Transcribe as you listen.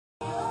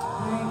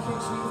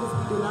Jesus,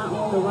 we do not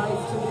own the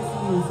rights to this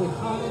music.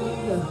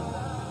 Hallelujah.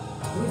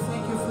 We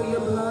thank you for your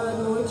blood,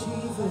 Lord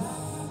Jesus.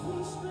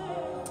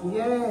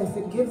 Yes,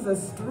 it gives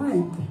us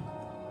strength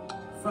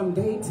from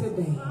day to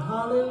day.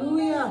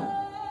 Hallelujah.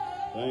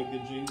 Thank you,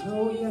 Jesus.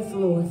 Oh, yes,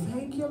 Lord.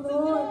 Thank you,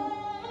 Lord.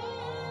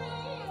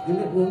 And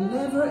it will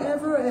never,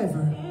 ever,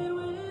 ever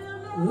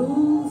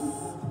lose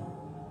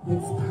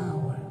its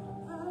power.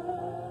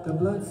 The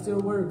blood still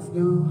works,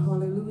 y'all.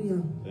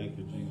 Hallelujah. Thank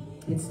you,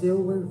 Jesus. It still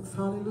works.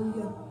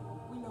 Hallelujah.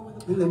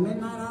 In the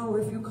midnight hour,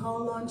 if you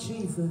call on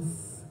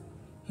Jesus,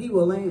 he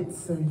will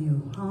answer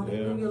you.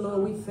 Hallelujah,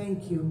 Lord, we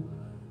thank you.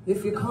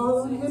 If you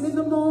call on him in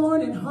the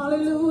morning,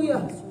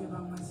 hallelujah,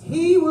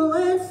 he will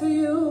answer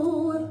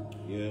you.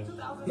 Yes.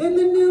 In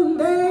the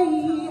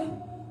noonday.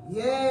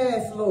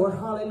 Yes, Lord,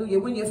 hallelujah.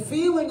 When you're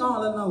feeling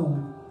all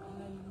alone,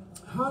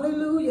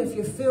 hallelujah, if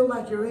you feel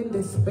like you're in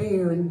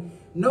despair and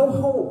no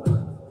hope,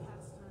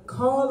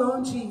 call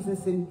on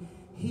Jesus and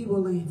he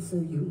will answer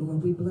you,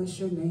 Lord. We bless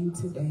your name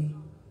today.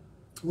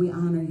 We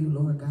honor you,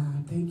 Lord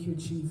God. Thank you,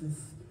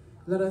 Jesus.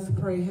 Let us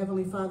pray.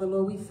 Heavenly Father,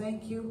 Lord, we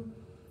thank you.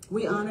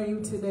 We honor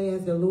you today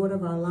as the Lord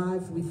of our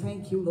lives. We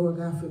thank you, Lord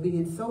God, for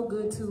being so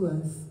good to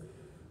us.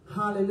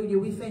 Hallelujah.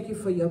 We thank you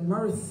for your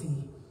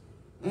mercy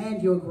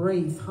and your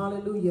grace.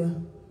 Hallelujah.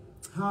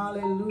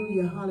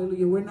 Hallelujah.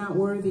 Hallelujah. We're not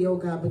worthy, oh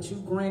God, but you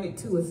grant it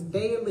to us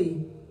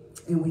daily.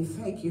 And we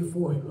thank you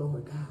for it,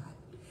 Lord God.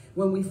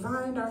 When we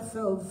find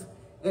ourselves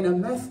in a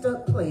messed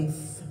up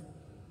place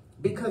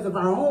because of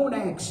our own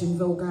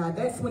actions, oh God,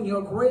 that's when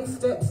your grace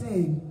steps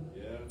in.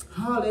 Yeah.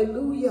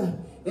 Hallelujah.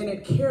 And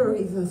it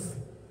carries us,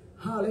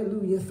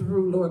 hallelujah,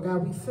 through, Lord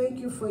God. We thank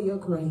you for your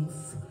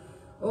grace.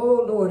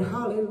 Oh, Lord,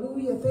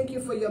 hallelujah. Thank you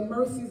for your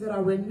mercies that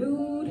are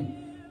renewed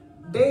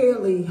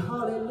daily.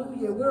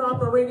 Hallelujah. We're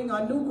operating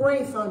on new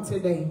grace on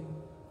today.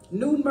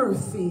 New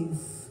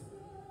mercies.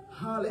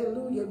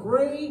 Hallelujah.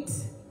 Great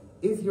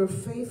is your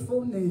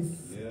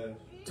faithfulness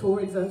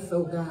towards us,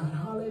 oh God.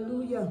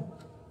 Hallelujah.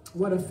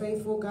 What a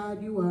faithful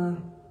God you are.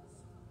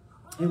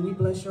 And we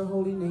bless your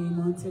holy name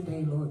on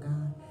today, Lord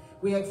God.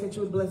 We ask that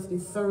you would bless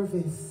this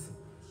service.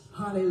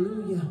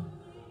 Hallelujah.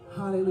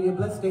 Hallelujah.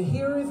 Bless the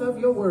hearers of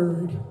your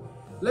word.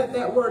 Let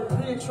that word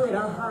penetrate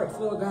our hearts,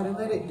 Lord God, and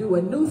let it do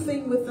a new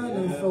thing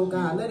within us, oh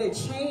God. Let it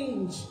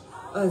change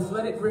us.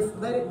 Let it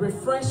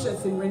refresh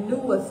us and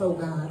renew us, oh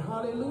God.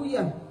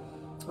 Hallelujah.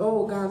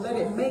 Oh God, let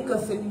it make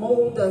us and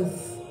mold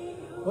us.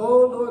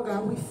 Oh Lord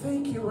God, we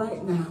thank you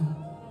right now.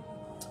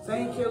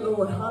 Thank you,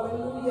 Lord.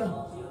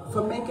 Hallelujah.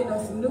 For making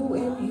us new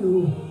in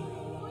you.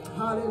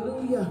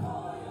 Hallelujah.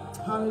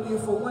 Hallelujah.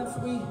 For once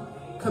we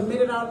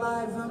committed our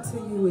lives unto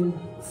you and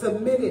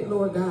submitted,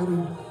 Lord God,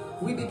 and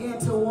we began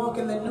to walk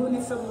in the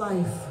newness of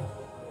life.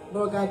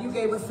 Lord God, you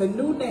gave us a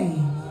new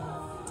name.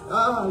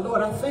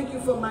 Lord, I thank you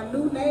for my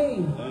new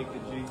name. Thank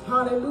you, Jesus.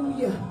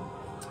 Hallelujah.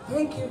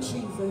 Thank you,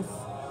 Jesus.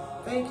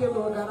 Thank you,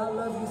 Lord God. I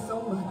love you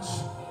so much.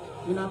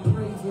 And I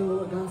praise you,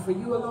 Lord God, for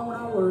you alone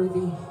are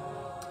worthy.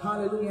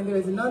 Hallelujah. And there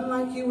is none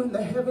like you in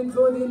the heavens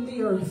or in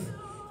the earth.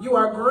 You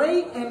are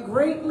great and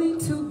greatly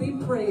to be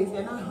praised.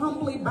 And I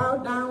humbly bow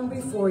down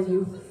before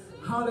you.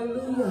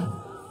 Hallelujah.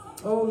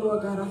 Oh,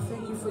 Lord God, I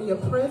thank you for your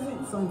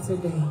presence on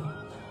today.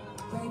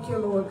 Thank you,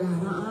 Lord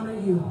God. I honor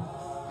you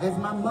as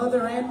my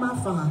mother and my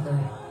father.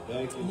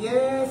 Thank you.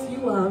 Yes,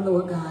 you are,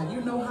 Lord God.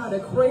 You know how to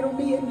cradle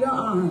me in your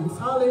arms.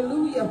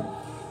 Hallelujah.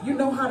 You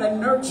know how to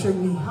nurture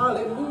me.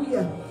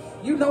 Hallelujah.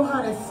 You know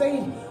how to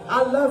say,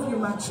 I love you,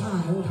 my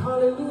child.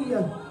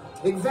 Hallelujah.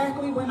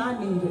 Exactly when I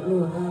need it,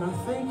 Lord God. I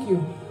thank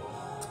you.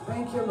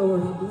 Thank you,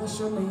 Lord. I bless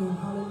your name.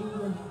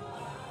 Hallelujah.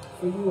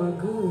 For you are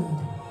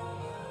good.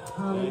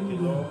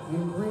 Hallelujah.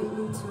 And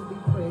greatly to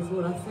be praised.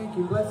 Lord, I thank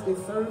you. Bless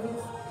this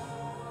service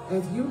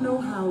as you know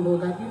how,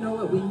 Lord God. You know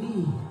what we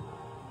need.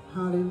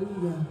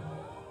 Hallelujah.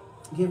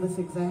 Give us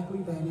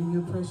exactly that in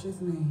your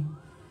precious name.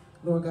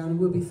 Lord God, and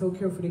we'll be so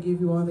careful to give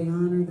you all the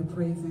honor, the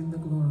praise, and the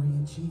glory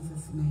in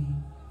Jesus'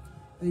 name.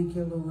 Thank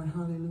you, Lord.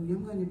 Hallelujah.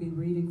 I'm going to be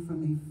reading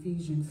from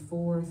Ephesians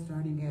 4,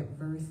 starting at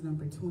verse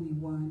number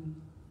 21.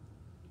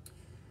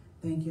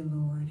 Thank you,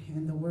 Lord.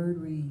 And the word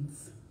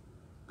reads,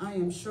 I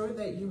am sure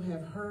that you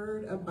have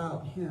heard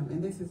about him.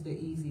 And this is the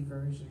easy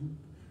version.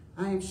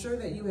 I am sure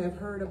that you have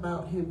heard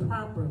about him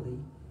properly.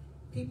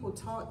 People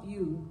taught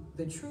you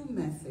the true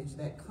message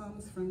that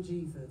comes from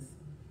Jesus.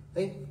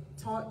 They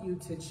taught you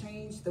to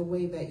change the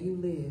way that you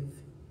live.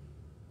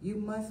 You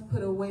must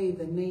put away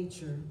the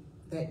nature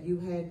that you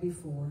had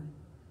before.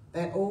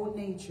 That old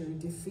nature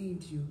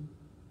deceived you.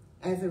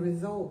 As a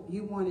result,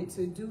 you wanted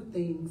to do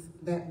things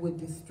that would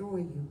destroy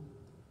you.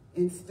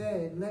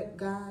 Instead, let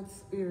God's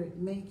Spirit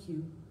make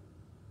you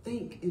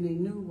think in a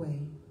new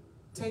way.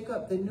 Take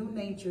up the new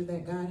nature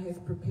that God has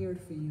prepared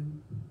for you.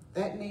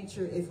 That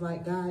nature is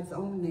like God's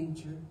own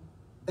nature.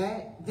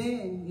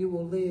 Then you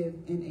will live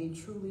in a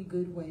truly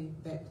good way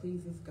that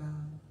pleases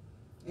God.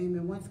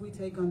 Amen. Once we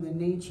take on the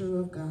nature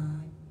of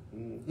God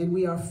and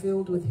we are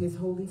filled with his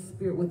Holy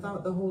Spirit,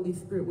 without the Holy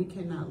Spirit, we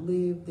cannot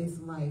live this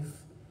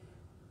life.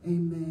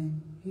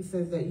 Amen. He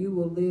says that you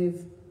will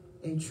live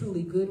a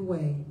truly good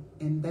way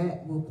and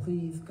that will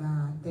please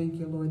God. Thank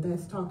you, Lord.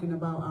 That's talking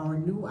about our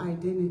new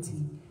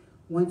identity.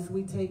 Once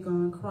we take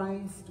on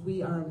Christ,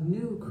 we are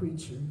new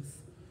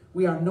creatures.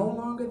 We are no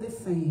longer the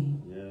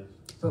same, Yes.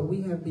 but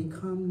we have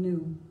become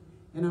new.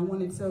 And I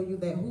want to tell you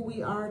that who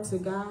we are to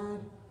God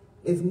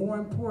is more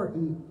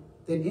important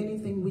than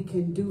anything we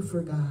can do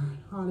for God.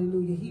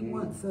 Hallelujah. He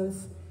wants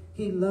us.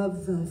 He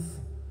loves us.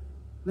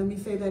 Let me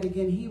say that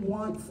again. He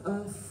wants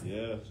us,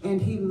 Yes.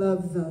 and he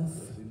loves us.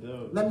 Yes, he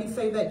does. Let me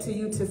say that to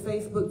you to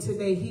Facebook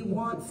today. He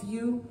wants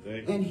you,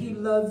 Thank and you. he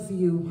loves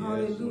you. Yes,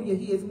 Hallelujah. Lord.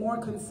 He is more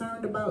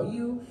concerned about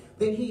you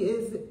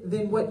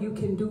than what you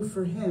can do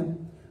for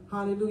him.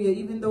 Hallelujah.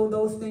 Even though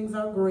those things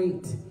are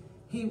great,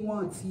 he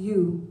wants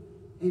you,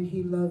 and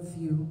he loves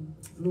you.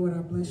 Lord, I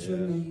bless your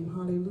Yes. name.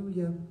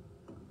 Hallelujah.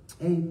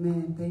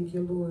 Amen. Thank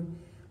you, Lord.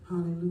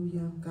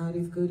 Hallelujah. God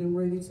is good and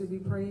worthy to be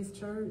praised,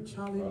 church.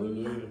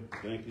 Hallelujah. Hallelujah.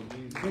 Thank you,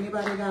 Jesus.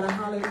 Anybody got a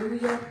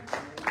hallelujah?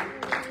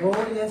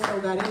 Oh, yes, oh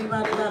God.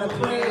 Anybody got a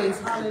praise?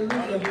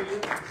 Hallelujah.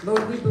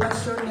 Lord, we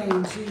bless your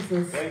name,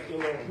 Jesus. Thank you,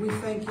 Lord. We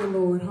thank you,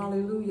 Lord.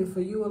 Hallelujah.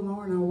 For you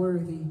alone are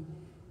worthy.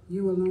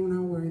 You alone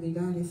are worthy.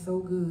 God is so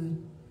good.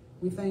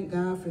 We thank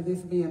God for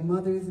this being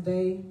Mother's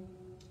Day.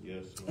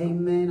 Yes. Lord.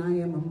 Amen. I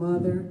am a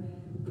mother.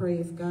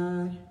 Praise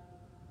God.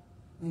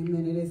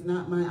 Amen. It is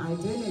not my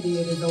identity.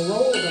 It is a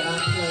role that I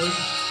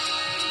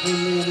play.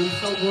 Amen. I'm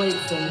so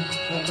grateful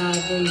that God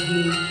gave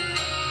me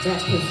that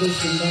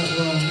position, that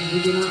role. We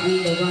do not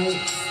own the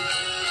rights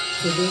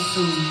to this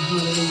song.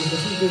 Hallelujah. But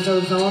he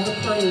deserves all the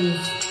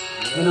praise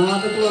and all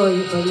the glory.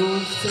 It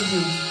belongs to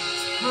him.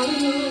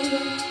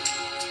 Hallelujah.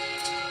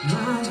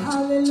 My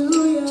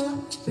hallelujah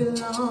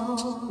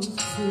belongs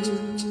to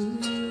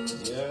you.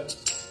 Yes.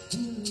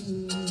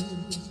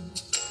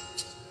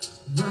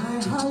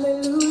 My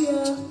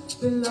hallelujah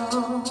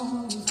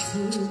belongs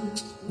to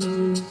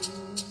you.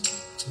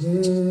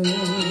 Yeah.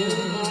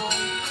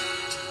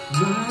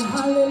 My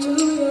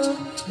hallelujah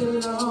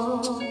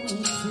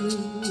belongs to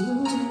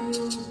you.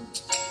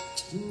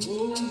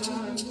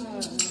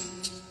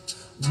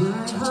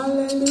 My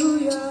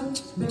hallelujah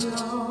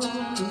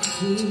belongs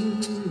to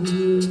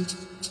you.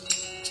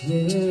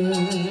 Yeah.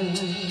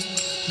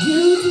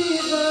 You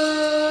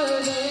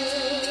deserve it.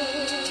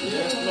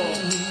 Yes,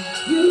 Lord.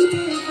 You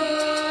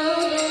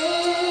deserve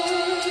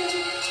it.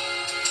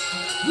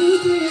 You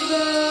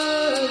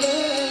deserve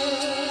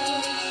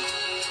it.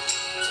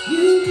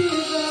 You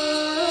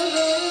deserve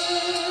it.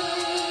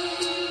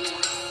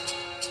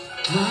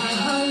 My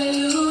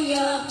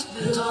hallelujah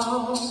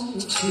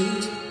belongs to you.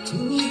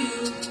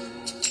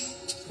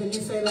 Can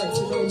you say that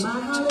today? My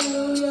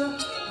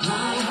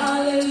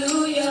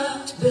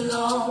hallelujah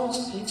belongs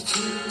to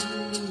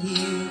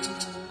you.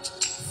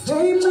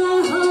 Say my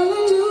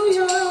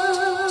hallelujah.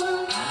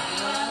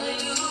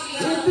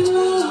 It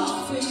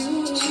belongs to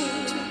you.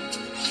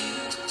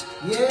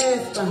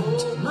 Yes,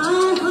 God.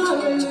 My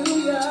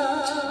hallelujah.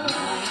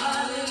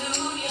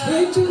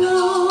 It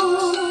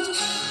belongs.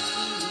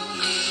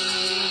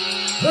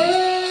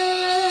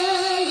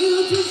 Hey, you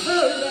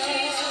deserve it.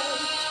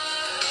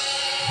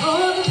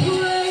 All the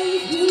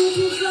praise, you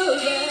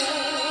deserve it.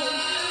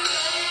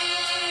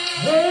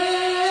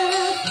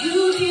 Yes,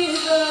 you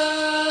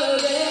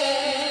deserve it.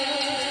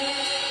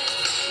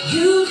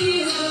 You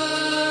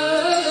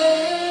deserve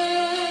it.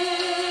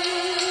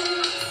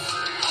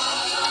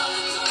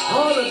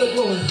 All of the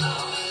glory.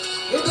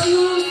 It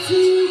belongs to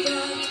you,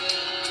 God.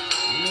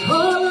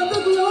 All of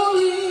the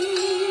glory.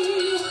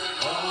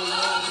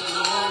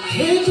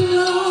 It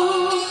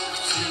belongs.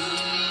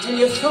 And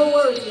you're so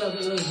worthy of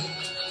it, Lord.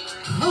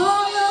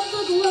 All of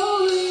the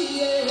glory,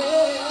 yeah.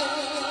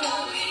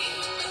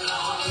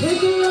 It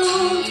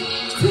belongs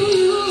to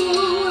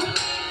you.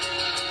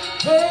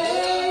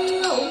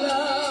 Hey, oh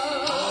God.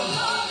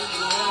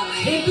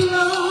 It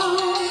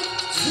belongs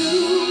to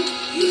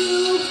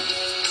you.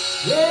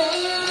 Yeah.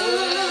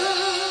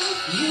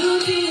 You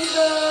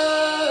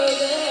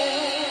deserve it.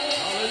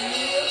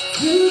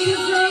 You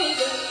deserve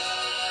it.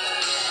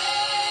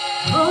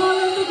 All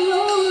of the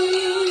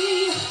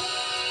glory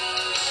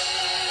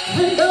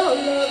and all of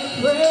the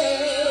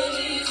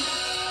praise.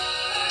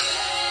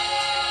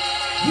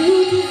 You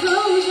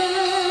deserve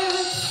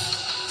it.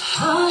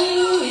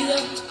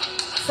 Hallelujah.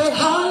 Say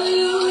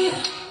hallelujah.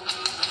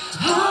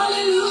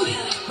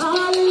 Hallelujah.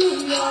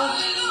 Hallelujah.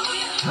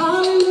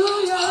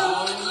 Hallelujah.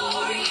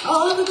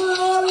 All the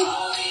glory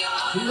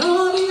and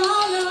all the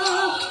honor,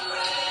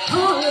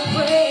 all the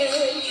praise.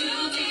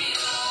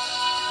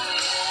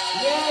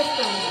 Yes,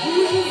 God.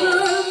 You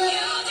deserve it.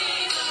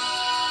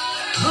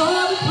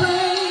 All the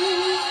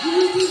praise. You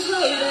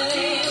deserve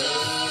it.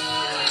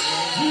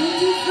 You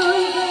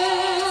deserve it.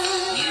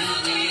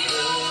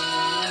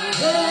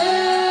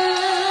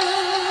 Yes.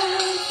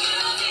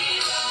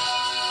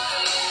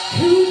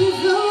 You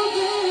deserve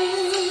it.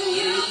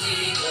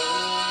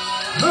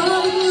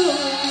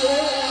 Hallelujah.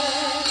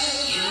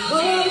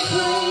 All the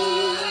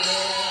praise.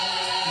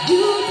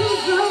 You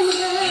deserve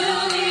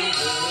it.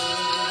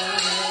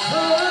 Oh,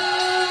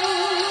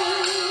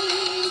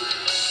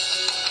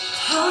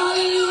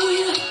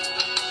 hallelujah.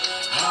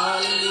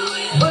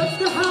 What's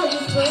the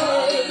highest praise?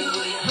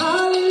 Hallelujah.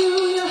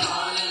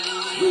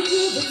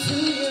 give it to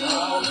you.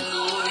 All the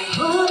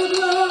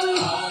glory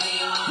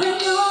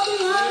and all the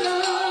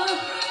honor,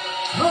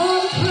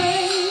 all the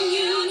praise.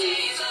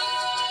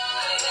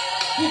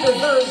 He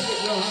deserves it,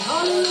 Lord.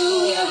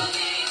 Hallelujah.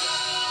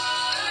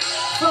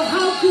 For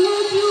how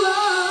good you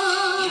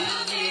are.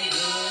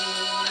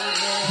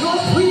 Your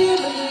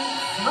preeminence.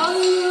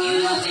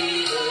 Hallelujah.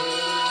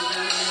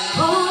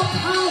 All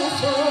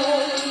powerful.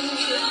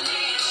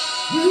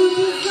 You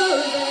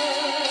deserve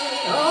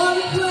it. All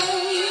the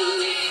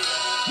praise.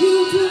 You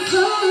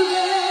deserve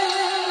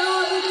it.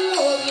 All the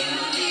glory.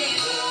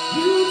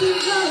 You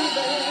deserve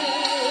it.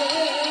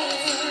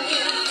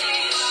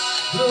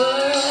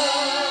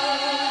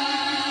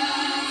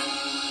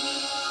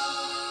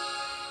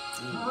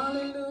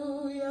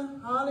 Hallelujah.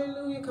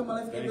 Hallelujah. Come on,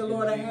 let's give the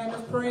Lord a hand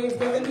of praise.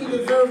 Doesn't he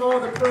deserve all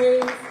the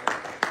praise?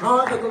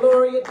 All the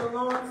glory, it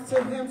belongs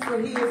to him, for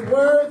he is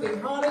worthy.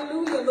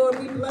 Hallelujah, Lord,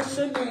 we bless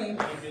your name.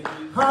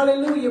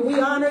 Hallelujah, we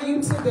honor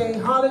you today.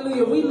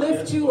 Hallelujah, we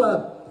lift you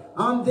up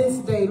on this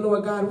day,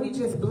 Lord God. We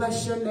just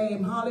bless your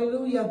name.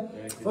 Hallelujah.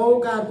 Oh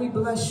God, we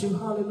bless you.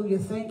 Hallelujah.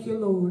 Thank you,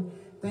 Lord.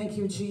 Thank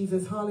you,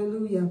 Jesus.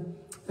 Hallelujah.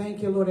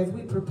 Thank you, Lord. As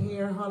we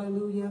prepare,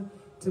 hallelujah,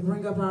 to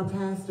bring up our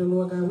pastor,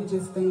 Lord God, we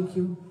just thank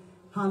you.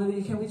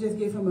 Hallelujah. Can we just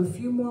give him a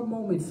few more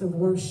moments of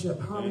worship?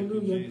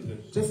 Hallelujah.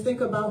 Just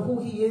think about who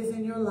he is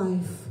in your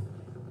life.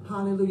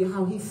 Hallelujah.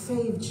 How he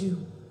saved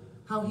you.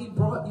 How he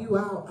brought you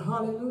out.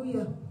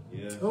 Hallelujah.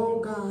 Yes.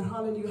 Oh God.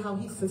 Hallelujah. How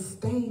he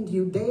sustained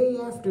you day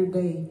after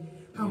day.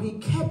 How he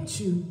kept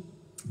you.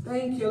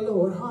 Thank you,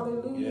 Lord.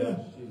 Hallelujah.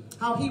 Yes.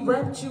 How he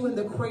wrapped you in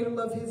the cradle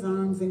of his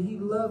arms and he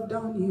loved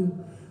on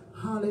you.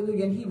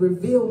 Hallelujah. And he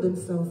revealed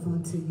himself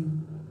unto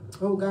you.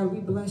 Oh God, we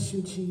bless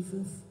you,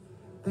 Jesus.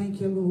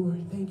 Thank you,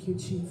 Lord. Thank you,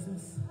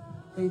 Jesus.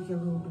 Thank you,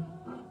 Lord.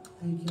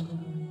 Thank you,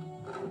 Lord.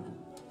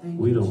 Thank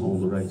We you, don't Jesus.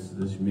 own the rights to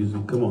this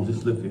music. Come on,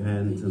 just lift your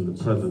hands in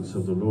the presence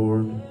of the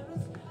Lord.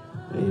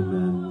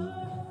 Amen.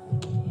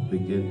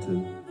 Begin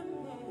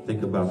to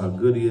think about how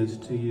good he is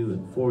to you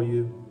and for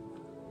you.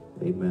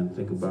 Amen.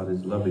 Think about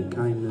his loving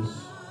kindness,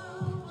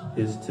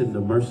 his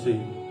tender mercy.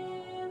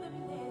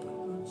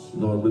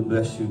 Lord, we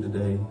bless you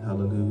today.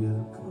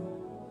 Hallelujah.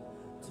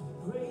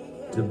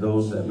 To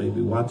those that may be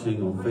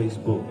watching on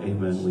Facebook,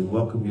 amen, we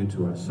welcome you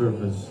to our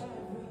service.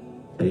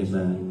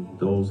 Amen.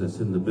 Those that's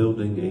in the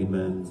building,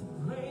 amen.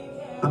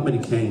 How many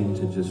came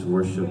to just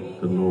worship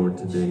the Lord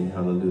today?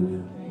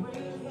 Hallelujah.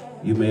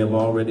 You may have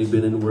already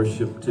been in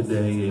worship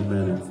today,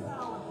 amen.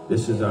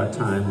 This is our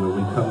time where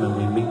we come and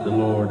we meet the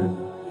Lord and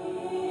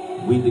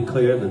we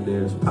declare that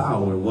there's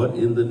power. What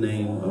in the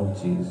name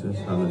of Jesus?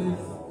 Hallelujah.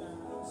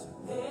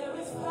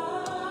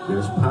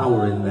 There's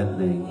power in that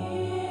name.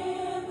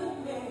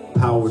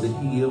 Power to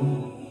heal,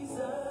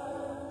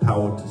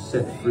 power to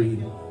set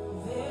free,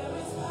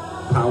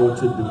 power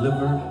to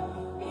deliver,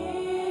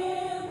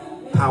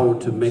 power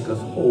to make us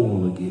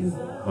whole again.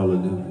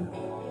 Hallelujah.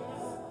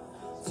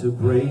 To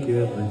break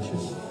every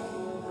chain.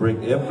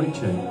 Break every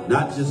chain.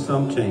 Not just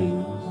some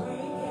chains,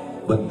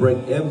 but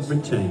break every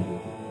chain.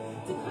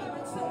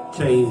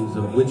 Chains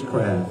of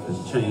witchcraft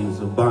and chains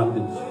of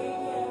bondage,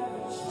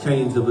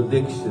 chains of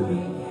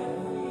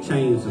addiction,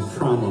 chains of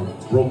trauma,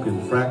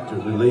 broken,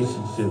 fractured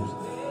relationships.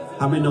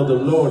 How many know the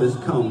Lord has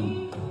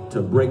come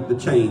to break the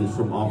chains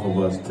from off of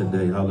us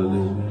today?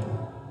 Hallelujah.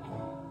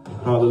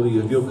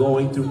 Hallelujah. If you're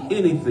going through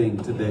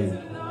anything today,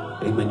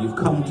 amen, you've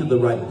come to the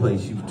right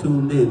place. You've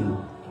tuned in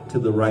to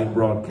the right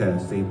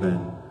broadcast.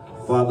 Amen.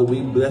 Father, we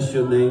bless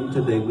your name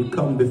today. We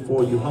come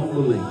before you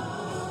humbly,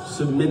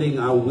 submitting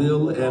our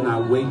will and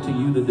our way to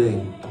you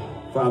today.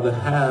 Father,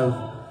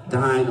 have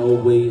thine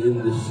own way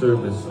in this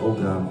service, oh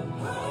God.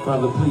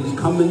 Father, please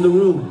come in the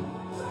room.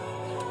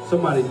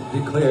 Somebody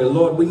declare,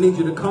 Lord, we need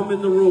you to come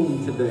in the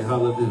room today.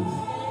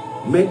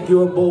 Hallelujah. Make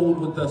your abode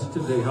with us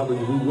today.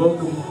 Hallelujah. We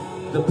welcome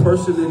the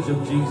personage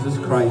of Jesus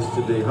Christ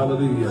today.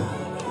 Hallelujah.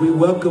 We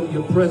welcome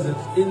your presence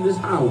in this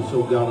house,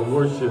 oh God, of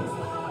worship.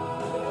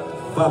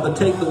 Father,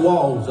 take the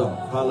walls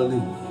off.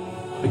 Hallelujah.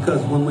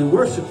 Because when we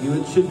worship you,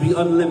 it should be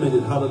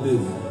unlimited.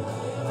 Hallelujah.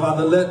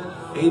 Father, let,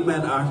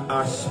 amen,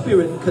 our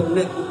spirit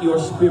connect with your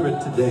spirit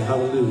today.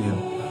 Hallelujah.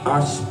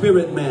 Our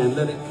spirit man,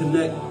 let it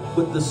connect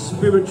with the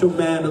spiritual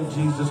man of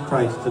Jesus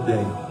Christ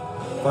today.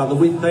 Father,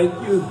 we thank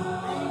you.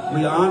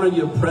 We honor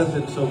your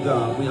presence, oh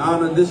God. We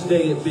honor this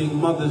day, it being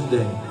Mother's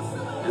Day.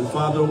 And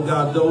Father, oh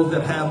God, those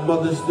that have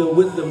mothers still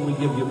with them, we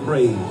give you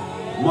praise.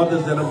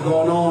 Mothers that have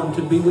gone on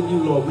to be with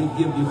you, Lord, we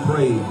give you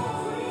praise.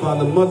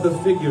 Father, mother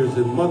figures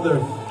and mother,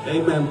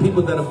 amen,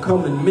 people that have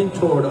come and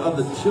mentored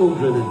other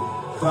children.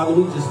 And Father,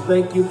 we just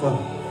thank you for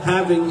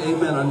having,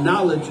 amen, a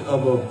knowledge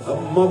of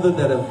a mother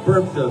that have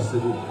birthed us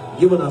and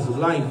given us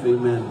life,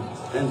 amen,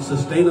 and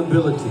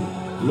sustainability.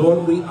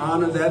 Lord, we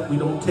honor that. We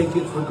don't take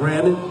it for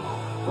granted.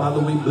 Father,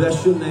 we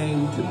bless your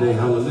name today.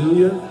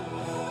 Hallelujah.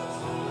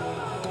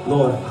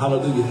 Lord,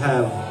 hallelujah,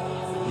 have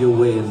your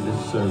way in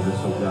this service,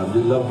 oh God.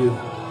 We love you,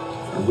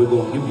 and we're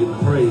going to give you the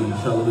praise.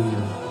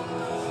 Hallelujah.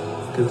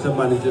 Can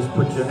somebody just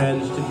put your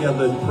hands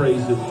together and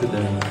praise him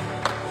today?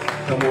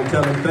 Come on,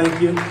 tell him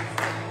thank you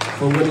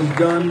for what he's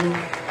done.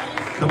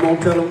 Come on,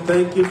 tell him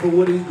thank you for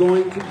what he's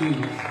going to do.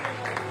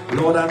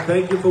 Lord, I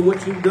thank you for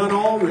what you've done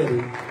already.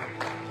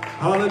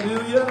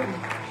 Hallelujah.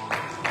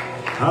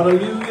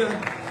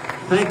 Hallelujah.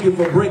 Thank you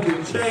for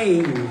breaking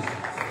chains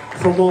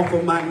from off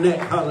of my neck.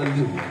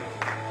 Hallelujah.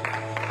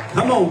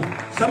 Come on.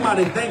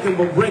 Somebody thank him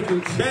for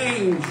breaking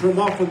chains from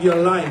off of your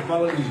life.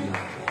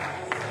 Hallelujah.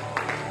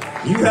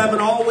 You haven't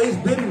always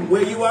been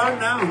where you are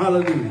now.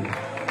 Hallelujah.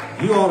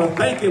 You ought to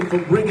thank him for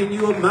bringing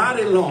you a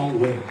mighty long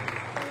way.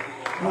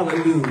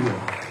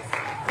 Hallelujah.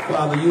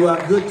 Father, you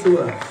are good to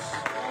us.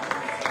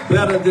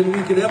 Better than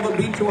we could ever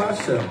be to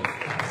ourselves.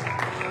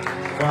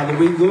 Father,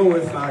 we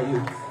glorify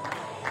you.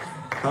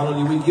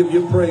 Hallelujah. We give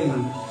you praise.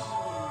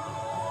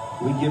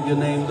 We give your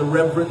name the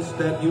reverence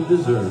that you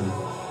deserve.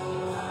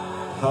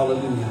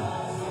 Hallelujah.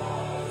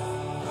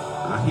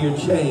 I hear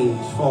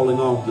chains falling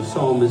off. The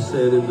psalmist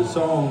said in the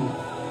song,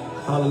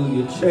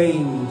 hallelujah,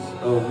 chains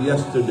of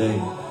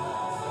yesterday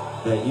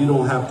that you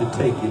don't have to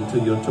take into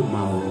your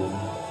tomorrow.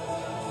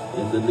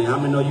 In the name, how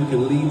many know you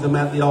can leave them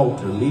at the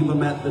altar, leave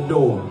them at the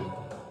door?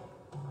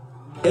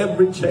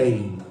 Every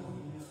chain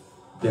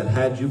that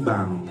had you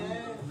bound.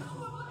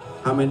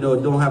 How many know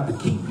it don't have to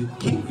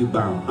keep you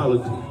bound?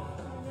 Hallelujah.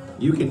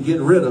 You can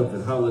get rid of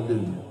it.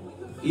 Hallelujah.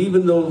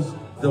 Even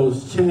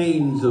those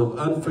chains of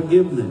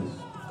unforgiveness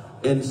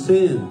and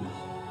sin.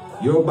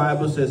 Your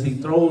Bible says he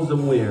throws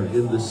them where?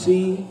 In the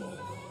sea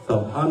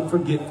of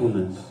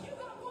unforgetfulness,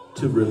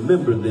 to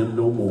remember them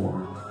no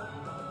more.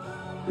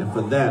 And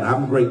for that,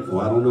 I'm grateful.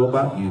 I don't know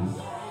about you,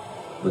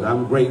 but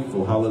I'm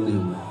grateful.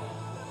 Hallelujah.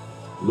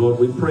 Lord,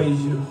 we praise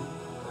you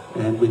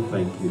and we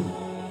thank you.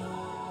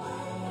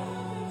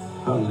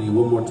 Hallelujah.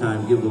 One more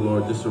time, give the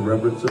Lord just a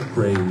reverence of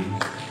praise.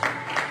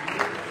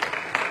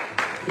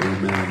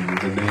 Amen. In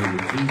the name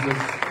of Jesus.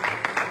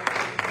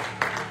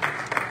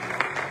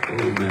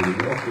 Amen.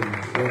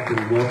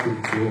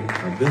 Welcome to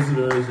our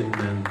visitors.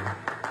 Amen.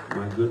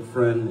 My good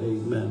friend.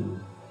 Amen.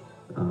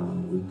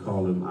 We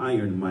call him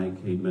Iron Mike.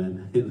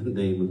 Amen. In the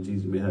name of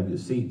Jesus, may have your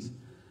seats.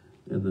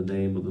 In the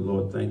name of the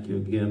Lord, thank you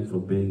again for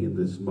being in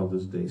this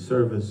Mother's Day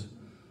service.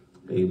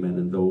 Amen.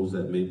 And those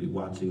that may be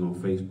watching on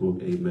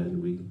Facebook,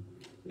 amen, we,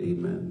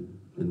 amen,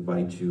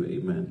 invite you,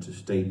 amen, to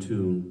stay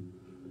tuned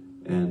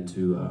and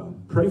to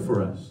pray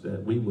for us,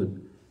 that we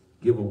would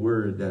give a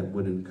word that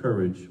would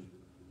encourage,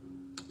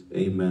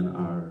 amen,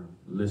 our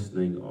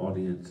listening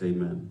audience,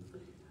 amen.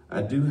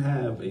 I do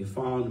have a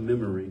fond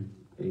memory,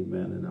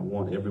 amen, and I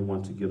want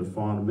everyone to get a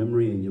fond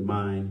memory in your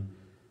mind.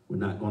 We're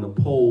not going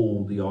to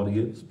poll the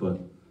audience, but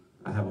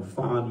I have a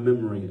fond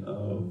memory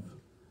of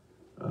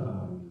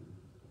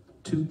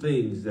two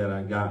things that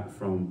I got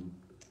from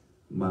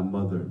my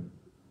mother.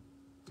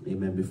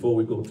 Amen. Before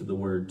we go to the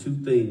word, two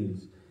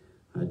things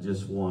I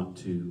just want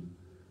to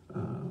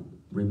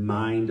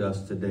remind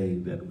us today,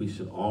 that we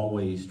should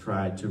always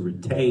try to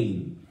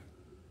retain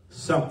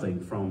something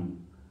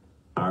from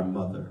our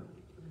mother.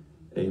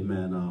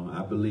 Amen.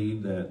 I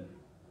believe that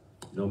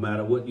no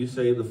matter what you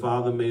say, the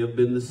father may have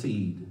been the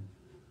seed,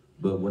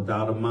 but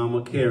without a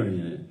mama carrying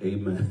it,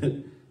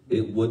 amen,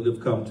 it wouldn't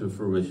have come to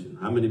fruition.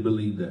 How many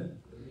believe that?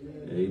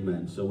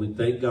 Amen. So we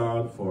thank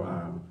God for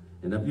our,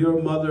 and if you're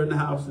a mother in the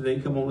house today,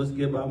 come on, let's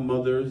give our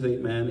mothers,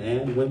 amen,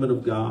 and women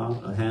of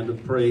God a hand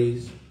of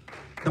praise.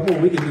 Come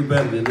on, we can do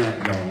better than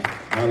that, y'all.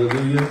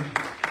 Hallelujah.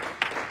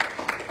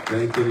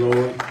 Thank you,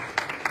 Lord.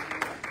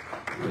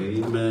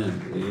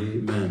 Amen.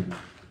 Amen.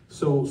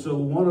 So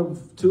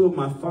two of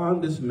my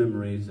fondest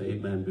memories,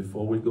 amen,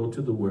 before we go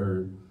to the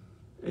word,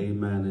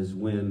 amen, is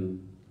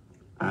when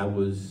I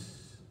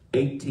was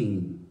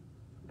 18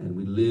 and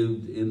we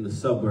lived in the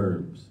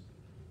suburbs.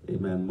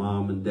 Amen.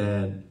 Mom and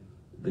dad,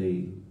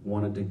 they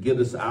wanted to get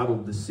us out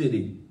of the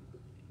city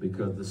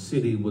because the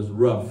city was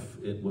rough.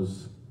 It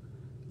was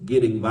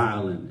getting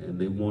violent,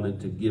 and they wanted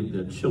to give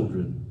their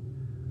children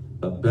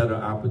a better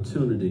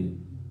opportunity,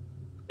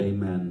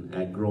 amen,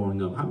 at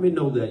growing up. How many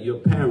know that your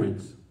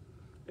parents,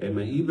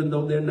 amen, even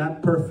though they're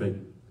not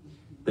perfect,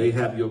 they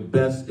have your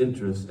best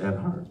interests at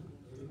heart?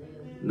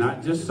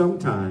 Not just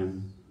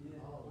sometimes,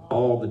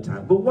 all the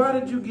time. But why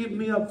did you give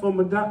me up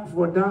for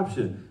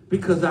adoption?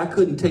 Because I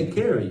couldn't take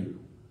care of you.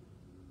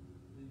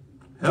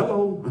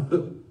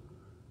 Hello?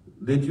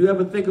 Did you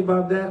ever think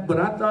about that? But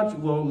I thought,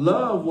 well,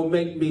 love will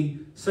make me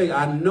say,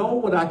 I know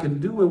what I can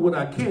do and what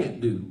I can't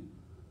do.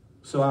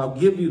 So I'll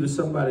give you to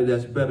somebody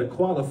that's better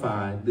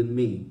qualified than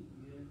me.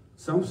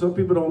 Some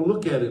people don't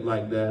look at it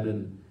like that.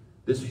 And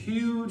this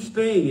huge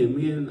thing, and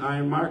me and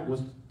Iron Mark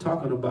was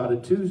talking about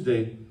it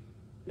Tuesday,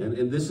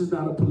 and this is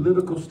not a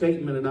political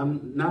statement, and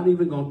I'm not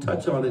even going to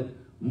touch on it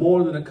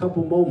more than a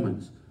couple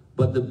moments.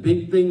 But the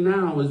big thing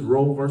now is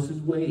Roe versus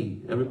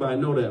Wade.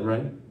 Everybody know that,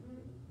 right?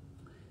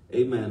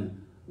 Amen.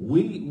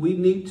 We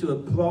need to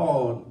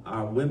applaud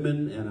our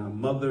women and our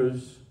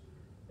mothers,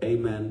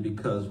 amen,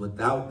 because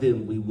without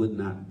them, we would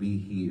not be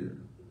here.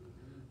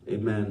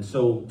 Amen.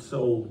 So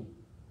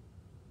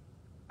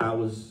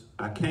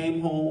I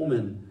came home,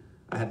 and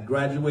I had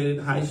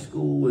graduated high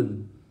school,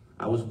 and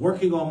I was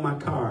working on my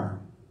car.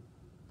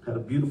 Had a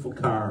beautiful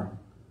car,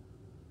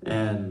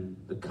 and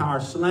the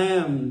car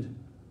slammed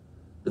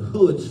the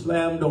hood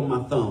slammed on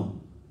my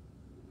thumb.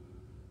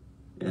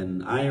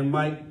 And Iron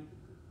Mike,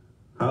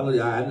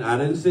 hallelujah, I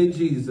didn't say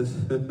Jesus.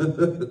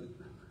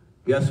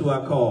 Guess who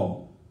I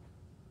called?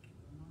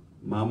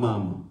 My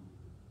mama.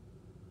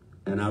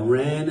 And I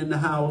ran in the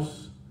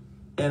house,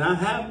 and I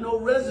have no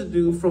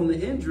residue from the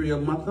injury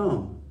of my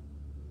thumb.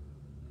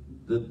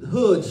 The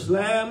hood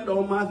slammed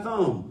on my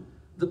thumb.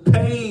 The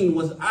pain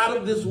was out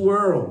of this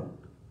world.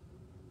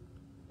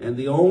 And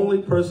the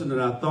only person that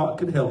I thought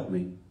could help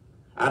me,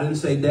 I didn't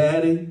say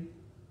daddy,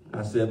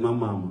 I said my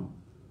mama.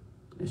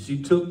 And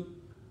she took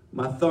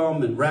my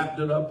thumb and wrapped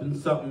it up in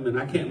something, and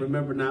I can't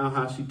remember now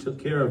how she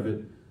took care of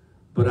it,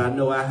 but I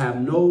know I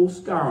have no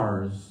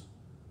scars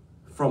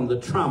from the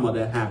trauma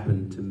that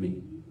happened to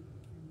me.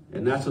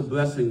 And that's a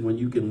blessing when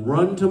you can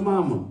run to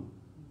mama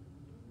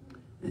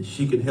and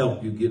she can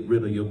help you get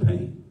rid of your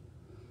pain.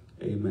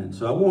 Amen.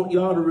 So I want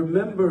y'all to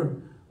remember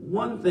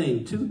one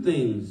thing, two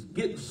things.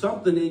 Get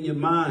something in your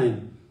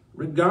mind,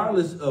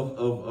 regardless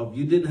of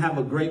you didn't have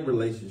a great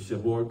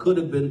relationship, or it could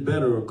have been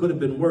better, or could have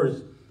been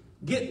worse.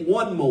 Get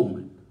one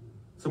moment.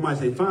 Somebody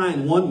say,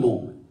 find one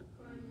moment.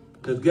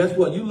 Because guess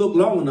what? You look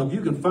long enough,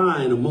 you can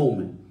find a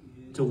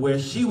moment to where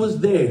she was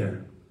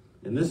there.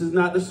 And this is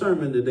not the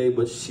sermon today,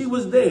 but she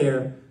was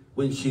there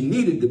when she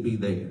needed to be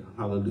there.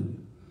 Hallelujah.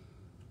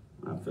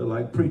 I feel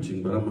like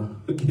preaching, but I'm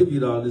going to give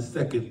you all this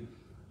second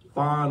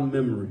fond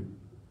memory.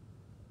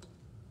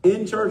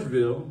 In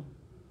Churchville,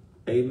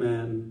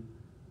 amen,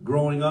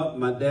 growing up,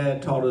 my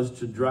dad taught us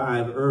to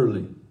drive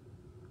early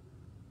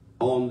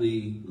on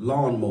the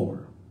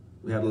lawnmower.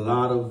 We had a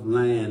lot of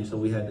land, so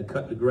we had to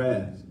cut the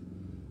grass.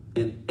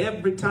 And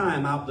every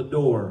time out the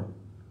door,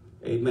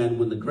 amen,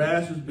 when the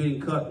grass was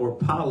being cut or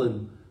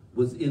pollen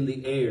was in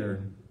the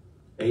air,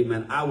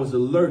 amen, I was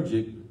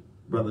allergic,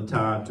 Brother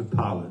Todd, to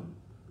pollen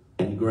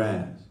and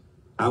grass.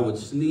 I would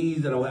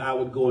sneeze, and I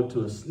would go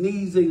into a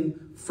sneezing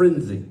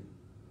frenzy.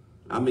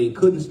 I mean,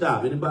 couldn't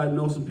stop. Anybody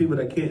know some people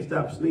that can't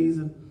stop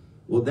sneezing?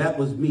 Well, that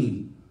was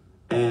me.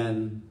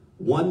 And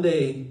one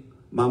day,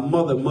 my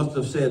mother must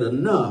have said,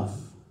 enough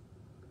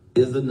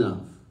is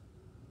enough.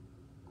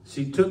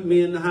 She took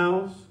me in the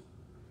house,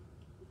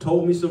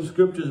 told me some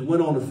scriptures,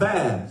 went on a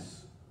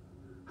fast.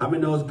 How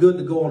many know it's good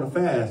to go on a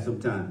fast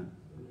sometime?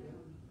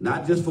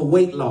 Not just for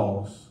weight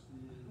loss,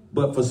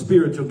 but for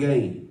spiritual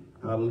gain.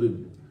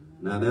 Hallelujah.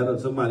 Now,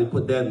 somebody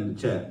put that in the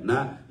chat.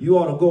 You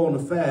ought to go on a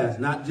fast,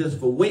 not just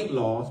for weight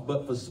loss,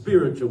 but for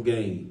spiritual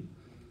gain.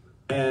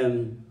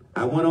 And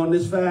I went on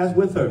this fast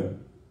with her.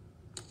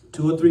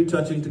 2 or 3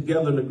 touching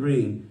together and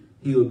agreeing,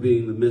 he would be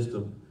in the midst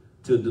of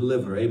to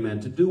deliver. Amen.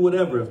 To do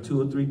whatever if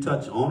 2 or 3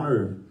 touch on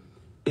earth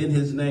in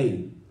his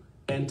name.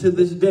 And to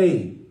this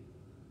day,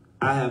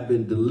 I have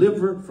been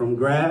delivered from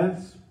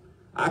grass.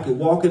 I could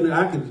walk in,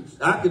 I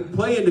could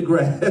play in the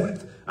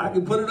grass. I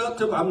could put it up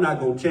to, I'm not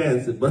going to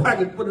chance it, but I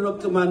could put it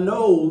up to my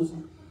nose.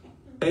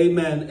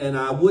 Amen. And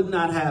I would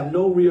not have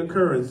no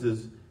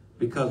reoccurrences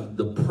because of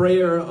the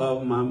prayer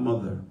of my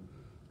mother.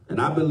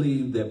 And I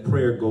believe that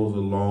prayer goes a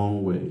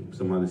long way.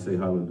 Somebody say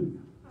hallelujah.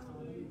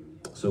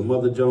 So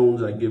Mother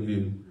Jones, I give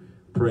you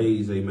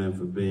praise, amen,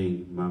 for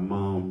being my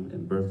mom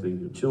and birthing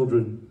your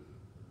children.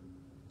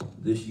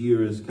 This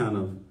year is kind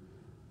of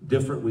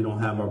different. We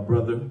don't have our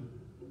brother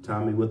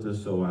Tommy with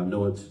us, so I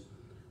know it's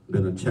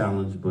been a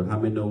challenge, but how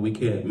many know we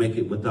can't make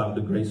it without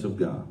the grace of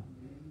God?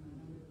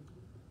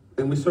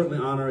 And we certainly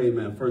honor,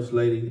 amen, First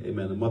Lady,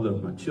 amen, the mother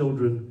of my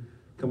children.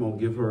 Come on,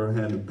 give her a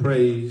hand of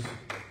praise.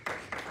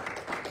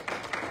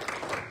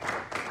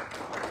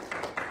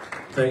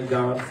 Thank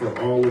God for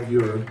all of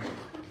your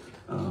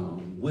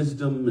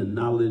wisdom and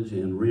knowledge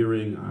in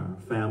rearing our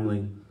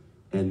family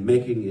and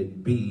making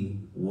it be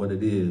what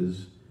it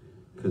is,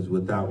 because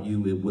without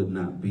you, it would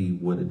not be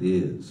what it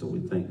is. So we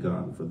thank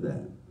God for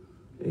that.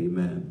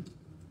 Amen.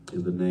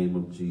 In the name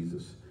of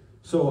Jesus.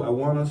 So I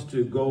want us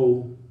to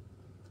go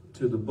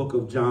to the book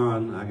of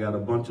John. I got a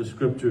bunch of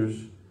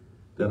scriptures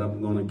that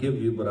I'm going to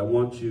give you, but I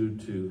want you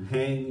to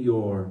hang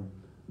your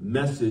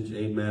message,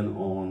 amen,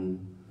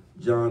 on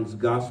John's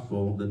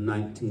Gospel, the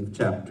 19th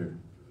chapter.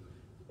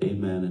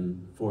 Amen.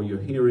 And for your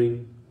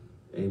hearing,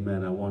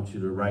 amen, I want you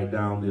to write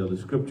down the other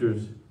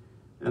scriptures.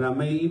 And I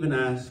may even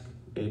ask,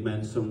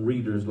 amen, some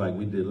readers like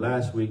we did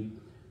last week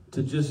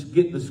to just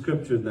get the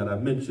scripture that I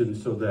mentioned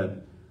so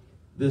that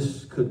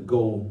this could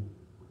go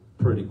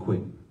pretty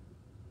quick.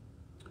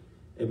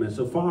 Amen.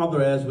 So,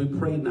 Father, as we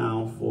pray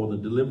now for the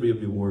delivery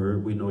of your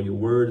word, we know your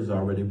word is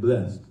already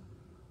blessed.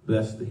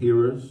 Bless the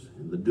hearers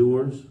and the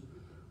doers.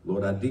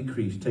 Lord, I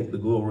decrease, take the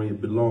glory,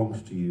 it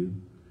belongs to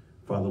you.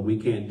 Father, we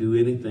can't do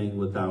anything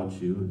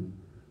without you. And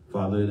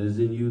Father, it is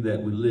in you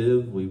that we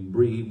live, we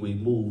breathe, we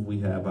move, we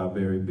have our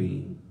very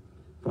being.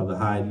 Father,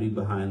 hide me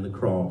behind the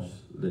cross.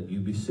 Let you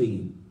be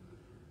seen.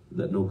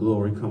 Let no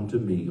glory come to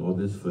me or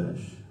this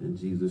flesh. In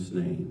Jesus'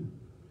 name,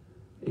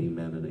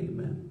 amen and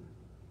amen.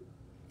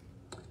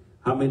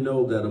 How many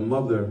know that a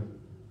mother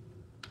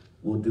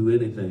will do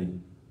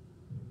anything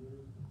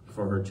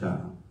for her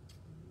child?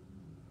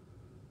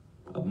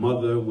 A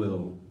mother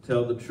will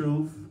tell the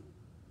truth.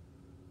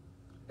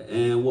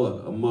 And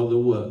what? A mother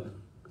what?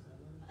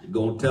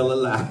 Gonna tell a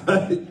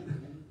lie.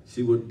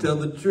 She would tell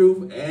the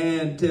truth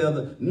and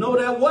tell no,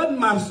 that wasn't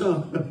my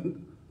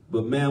son.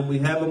 But man, we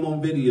have him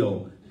on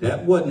video.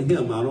 That wasn't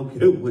him. I don't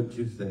care what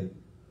you say.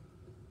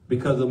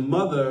 Because a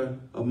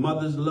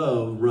mother's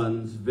love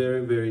runs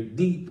very, very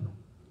deep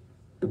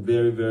and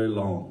very, very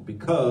long.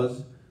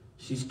 Because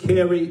she's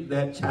carried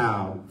that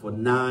child for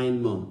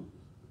 9 months.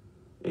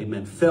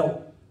 Amen.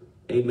 Felt,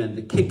 amen,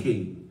 the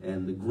kicking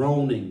and the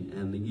groaning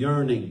and the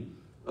yearning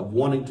of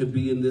wanting to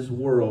be in this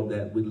world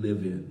that we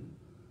live in.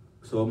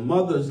 So a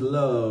mother's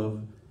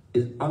love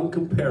is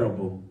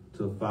uncomparable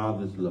to a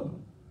father's love.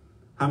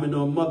 How many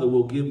know a mother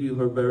will give you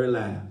her very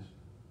last?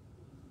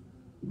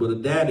 But a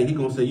daddy, he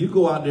gonna say, you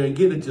go out there and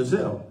get it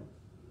yourself.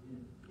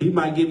 He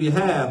might give you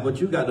half,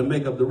 but you got to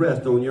make up the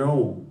rest on your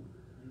own.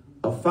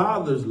 A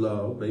father's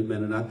love,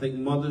 amen, and I think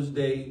Mother's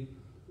Day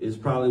is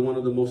probably one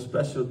of the most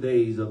special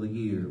days of the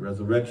year.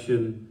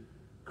 Resurrection,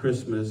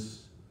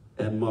 Christmas,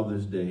 and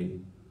Mother's Day,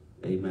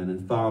 amen.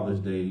 And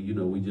Father's Day, you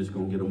know, we just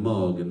gonna get a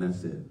mug and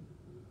that's it.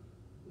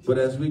 But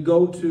as we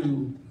go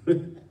to,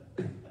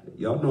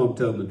 y'all know I'm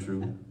telling the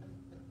truth.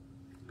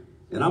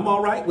 And I'm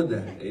all right with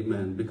that,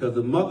 amen, because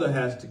the mother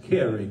has to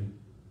carry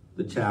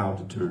the child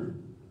to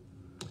term.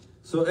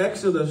 So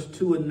Exodus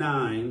 2 and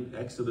 9,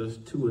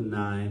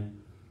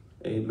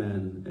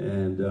 amen.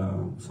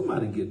 And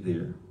somebody get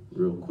there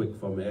real quick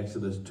for me.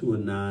 Exodus 2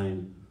 and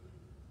 9,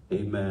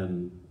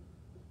 amen.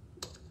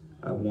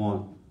 I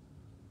want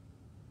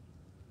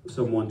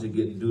someone to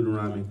get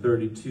Deuteronomy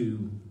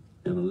 32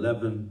 and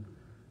 11.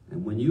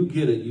 And when you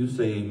get it, you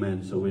say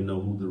amen so we know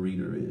who the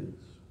reader is.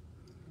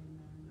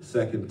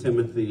 2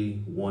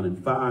 Timothy 1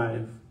 and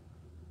 5.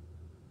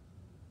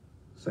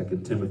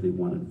 2 Timothy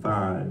 1 and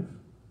 5.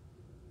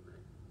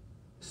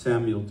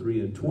 Samuel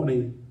 3 and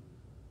 20.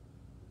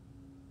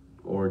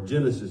 Or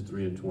Genesis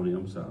 3 and 20,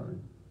 I'm sorry.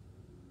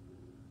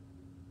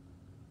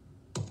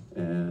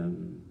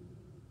 And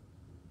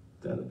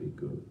that'll be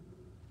good.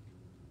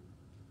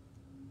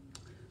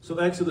 So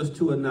Exodus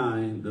 2 and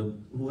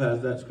 9, who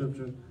has that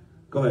scripture?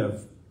 Go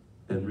ahead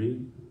and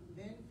read.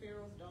 Then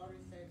Pharaoh's daughter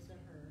said to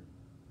her,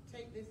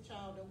 take this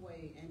child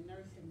away and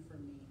nurse him for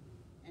me,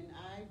 and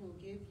I will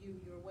give you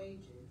your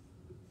wages.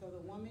 So the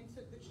woman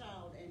took the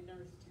child and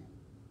nursed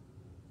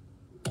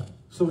him.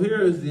 So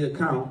here is the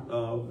account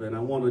of, and I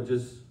want to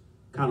just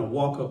kind of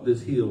walk up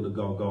this hill to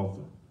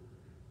Golgotha.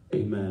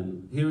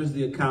 Amen. Here is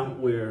the account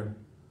where,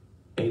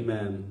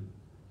 amen,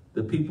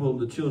 the people,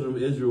 the children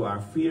of Israel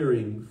are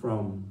fearing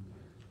from,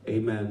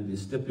 amen, the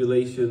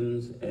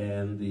stipulations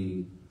and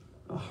the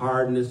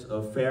hardness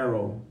of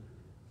Pharaoh.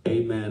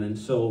 Amen. And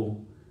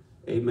so,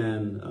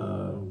 amen,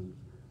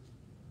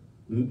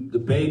 the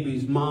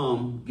baby's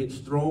mom gets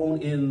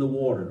thrown in the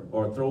water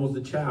or throws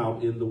the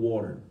child in the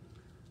water.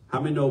 How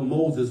many know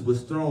Moses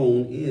was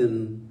thrown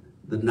in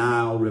the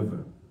Nile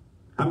River?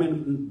 How many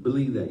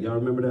believe that? Y'all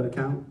remember that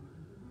account?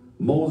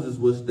 Moses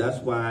was, that's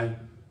why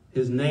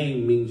his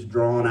name means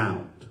drawn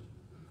out,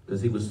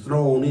 because he was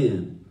thrown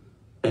in.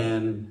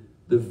 And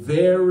the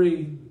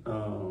very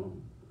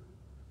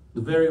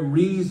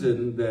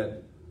reason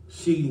that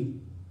she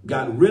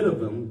got rid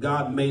of him,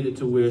 God made it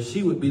to where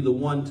she would be the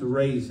one to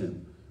raise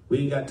him. We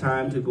ain't got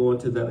time to go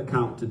into that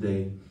account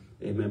today,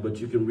 amen, but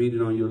you can read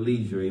it on your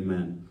leisure,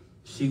 amen.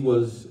 She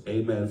was,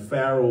 amen,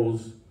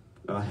 Pharaoh's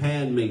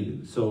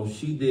handmaiden, so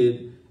she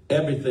did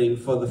everything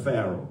for the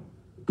Pharaoh.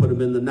 Put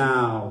him in the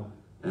Nile,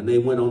 and they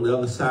went on the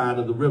other side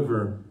of the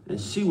river, and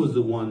she was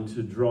the one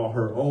to draw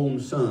her own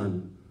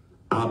son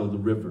out of the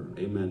river,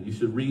 amen. You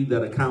should read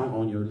that account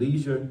on your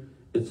leisure.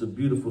 It's a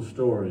beautiful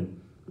story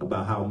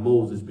about how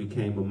Moses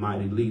became a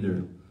mighty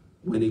leader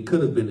when he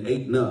could have been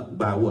eaten up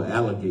by what,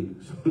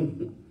 alligators.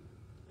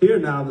 Here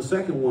now, the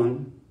second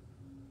one,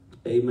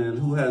 amen,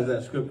 who has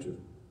that scripture?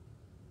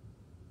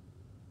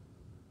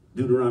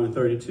 Deuteronomy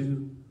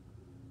 32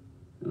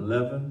 and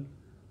 11,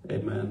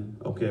 amen.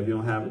 Okay, if you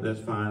don't have it, that's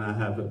fine, I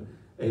have it,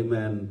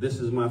 amen. This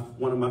is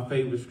one of my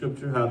favorite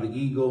scripture, how the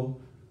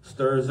eagle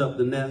stirs up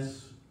the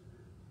nest.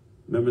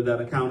 Remember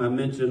that account I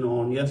mentioned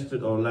on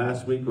yesterday or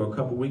last week or a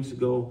couple weeks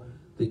ago?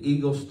 The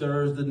eagle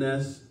stirs the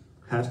nest,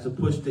 has to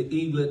push the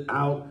eaglet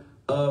out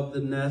of the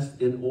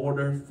nest in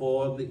order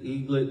for the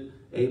eaglet,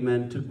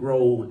 amen, to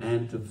grow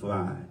and to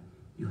fly.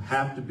 You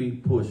have to be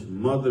pushed.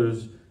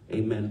 Mothers,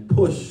 amen,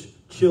 push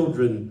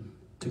children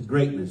to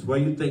greatness. Where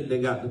you think they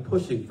got the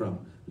pushing from?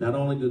 Not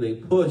only do they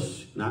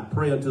push, not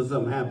pray until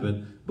something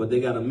happens, but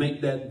they got to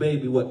make that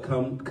baby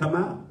come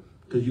out.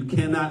 Because you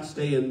cannot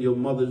stay in your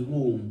mother's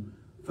womb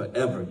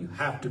forever. You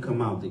have to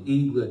come out. The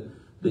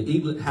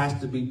eaglet has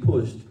to be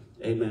pushed,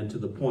 amen, to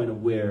the point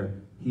of where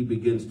he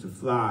begins to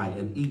fly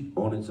and eat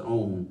on its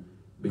own,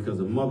 because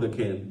a mother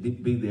can't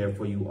be there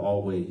for you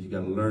always. You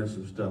got to learn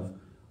some stuff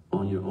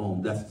on your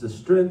own. That's the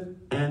strength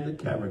and the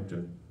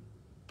character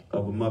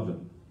of a mother.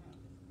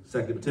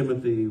 2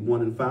 Timothy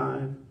 1 and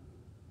 5.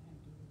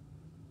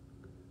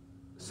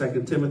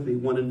 2 Timothy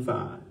 1 and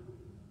 5.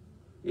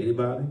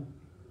 Anybody?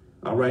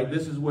 All right,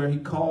 this is where he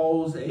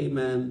calls,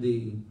 amen,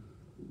 the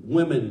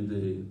women,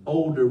 the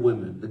older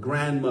women, the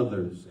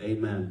grandmothers,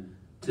 amen,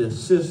 to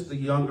assist the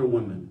younger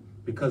women.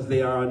 because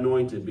they are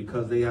anointed,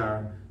 because they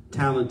are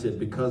talented,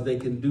 because they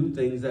can do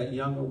things that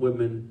younger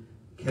women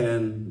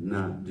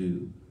cannot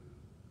do.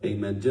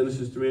 Amen.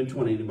 Genesis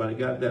 3:20. Anybody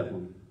got that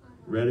one?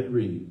 Ready?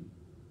 Read.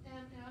 And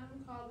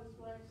Adam called his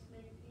wife's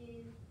name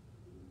Eve,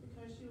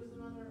 because she was the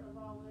mother of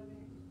all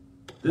living.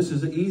 This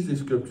is an easy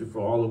scripture for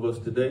all of us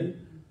today.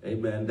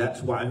 Amen.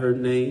 That's why her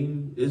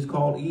name is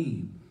called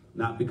Eve.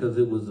 Not because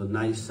it was a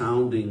nice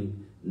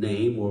sounding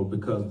name or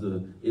because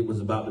it was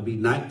about to be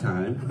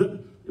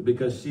nighttime.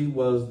 Because she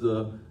was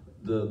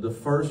the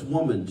first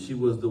woman. She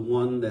was the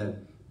one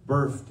that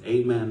birthed,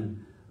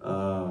 amen,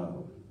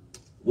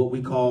 what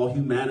we call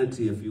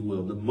humanity, if you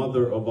will, the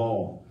mother of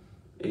all.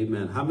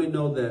 Amen. How many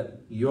know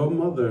that your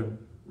mother,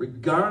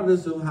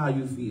 regardless of how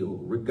you feel,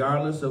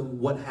 regardless of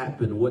what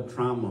happened, what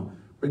trauma,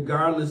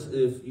 regardless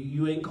if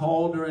you ain't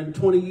called her in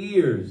 20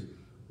 years,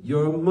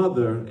 your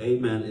mother,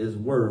 amen, is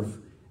worth,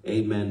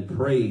 amen,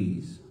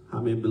 praise. How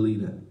many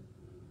believe that?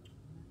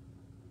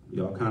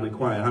 Y'all kind of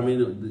quiet. How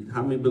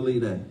many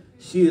believe that?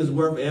 She is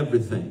worth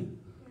everything.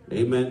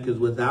 Amen. Because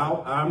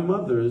without our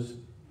mothers,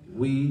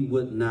 we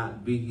would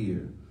not be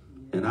here.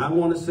 And I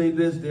want to say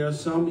this. There are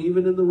some,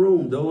 even in the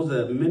room, those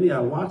that many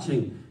are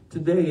watching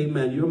today.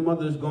 Amen. Your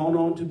mother's gone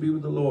on to be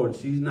with the Lord.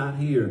 She's not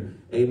here.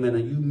 Amen.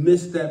 And you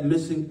missed that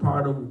missing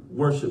part of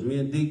worship. Me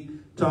and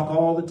Deke talk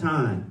all the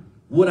time.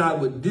 What I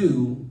would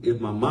do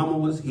if my mama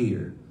was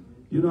here.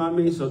 You know what I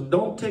mean? So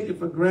don't take it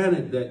for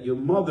granted that your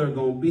mother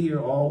going to be here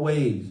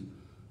always.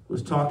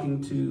 Was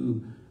talking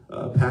to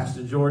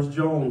Pastor George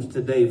Jones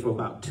today for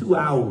about 2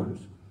 hours.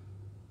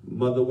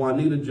 Mother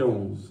Juanita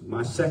Jones,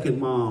 my second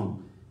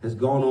mom, has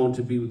gone on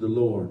to be with the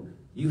Lord.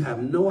 You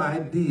have no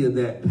idea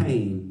that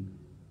pain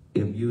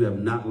if you have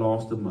not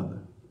lost a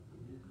mother.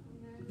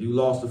 If you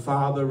lost a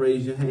father,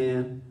 raise your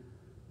hand.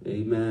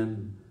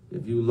 Amen.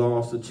 If you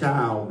lost a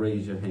child,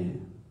 raise your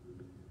hand.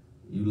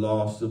 You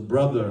lost a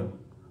brother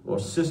or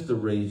sister,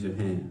 raise your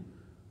hand.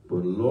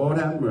 But Lord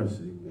have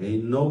mercy,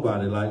 ain't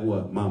nobody like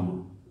what? Mama.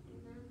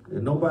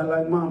 And nobody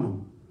like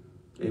mama.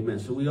 Amen.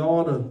 So we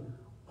ought to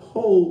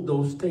hold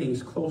those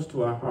things close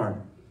to our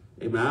heart.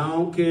 Amen. I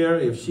don't care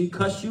if she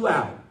cuss you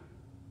out.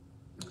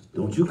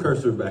 Don't you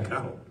curse her back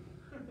out.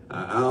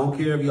 I don't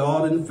care if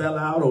y'all didn't fell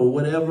out or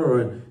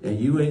whatever, and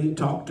you ain't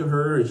talk to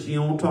her and she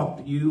don't talk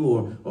to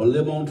you or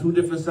live on two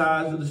different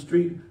sides of the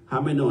street.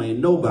 How many know ain't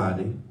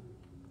nobody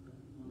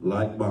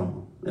like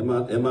mama?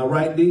 Am I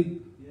right, D?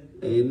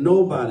 Ain't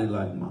nobody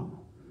like mama.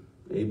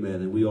 Amen.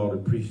 And we ought to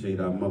appreciate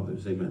our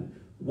mothers. Amen.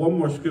 One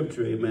more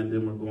scripture, amen,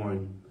 then we're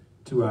going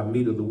to our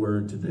meat of the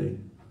word today.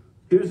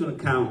 Here's an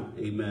account,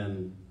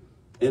 amen,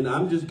 and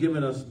I'm just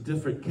giving us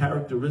different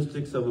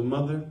characteristics of a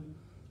mother,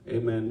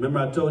 amen. Remember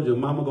I told you,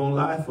 mama gonna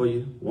lie for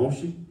you, won't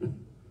she?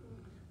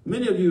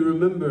 Many of you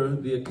remember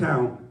the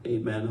account,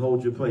 amen,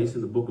 hold your place in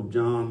the book of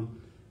John.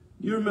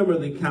 You remember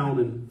the account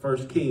in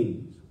 1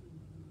 Kings.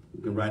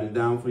 You can write it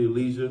down for your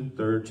leisure,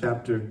 3rd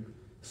chapter,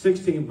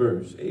 16th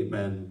verse,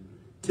 amen.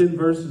 10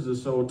 verses or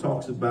so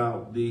talks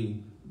about the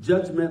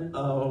judgment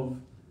of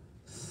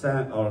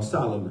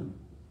Solomon.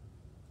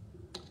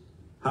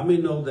 How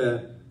many know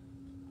that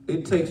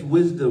it takes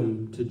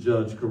wisdom to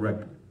judge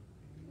correctly?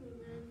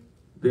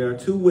 There are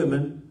two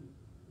women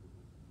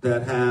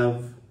that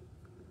have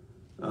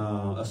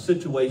a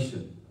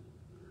situation.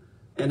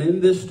 And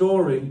in this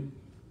story,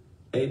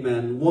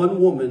 amen, one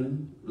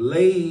woman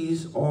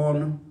lays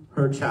on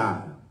her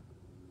child.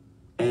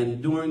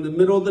 And during the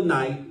middle of the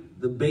night,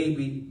 the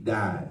baby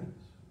dies.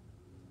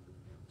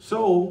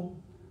 So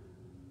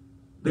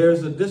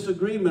there's a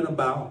disagreement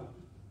about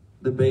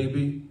the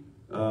baby.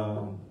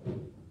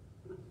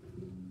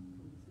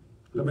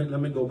 Let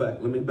me go back.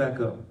 Let me back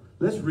up.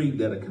 Let's read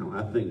that account.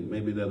 I think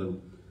maybe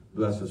that'll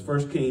bless us.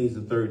 1 Kings,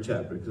 the 3rd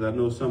chapter, because I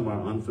know some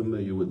are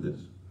unfamiliar with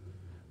this.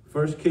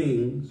 1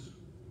 Kings,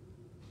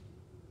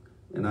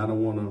 and I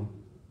don't want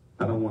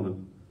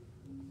to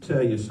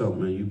tell you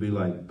something and you be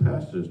like,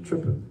 Pastor's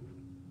tripping.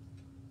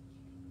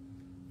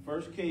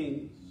 1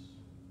 Kings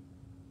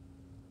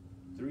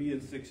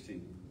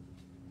 3:16.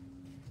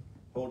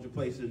 Hold your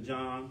place in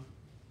John.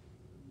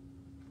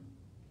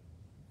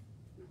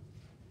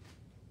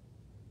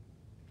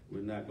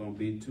 We're not going to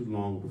be too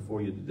long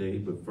before you today,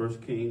 but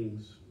 1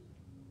 Kings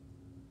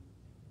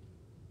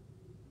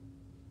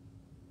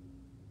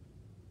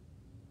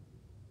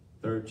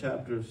 3rd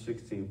chapter,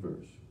 16th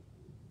verse.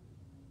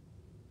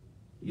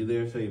 You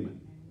there? Say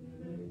amen.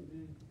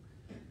 Amen.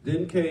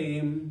 Then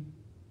came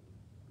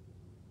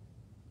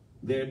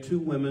there two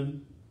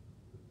women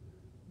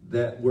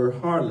that were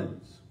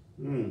harlots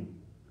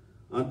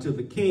unto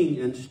the king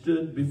and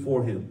stood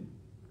before him.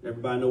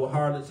 Everybody know what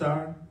harlots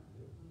are?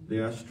 They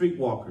are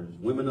streetwalkers,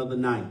 women of the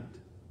night.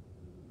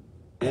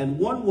 And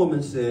one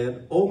woman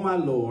said, O my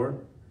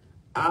Lord,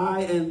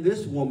 I and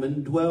this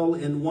woman dwell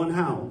in one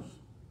house,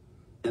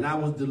 and I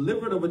was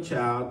delivered of a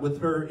child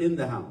with her in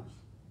the house.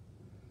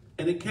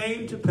 And it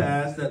came to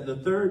pass that the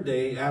 3rd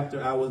day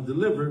after I was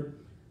delivered,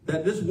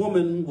 that this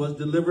woman was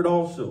delivered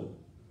also.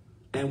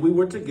 And we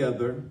were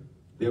together.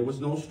 There was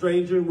no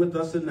stranger with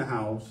us in the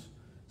house,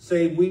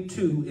 save we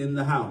two in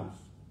the house.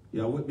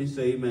 Y'all with me?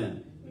 Say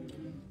amen.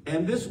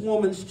 And this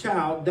woman's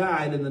child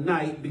died in the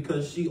night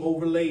because she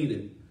overlaid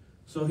it.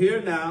 So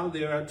here now,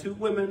 there are 2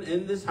 women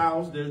in this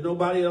house. There's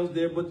nobody else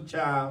there but the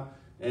child.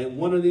 And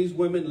one of these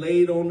women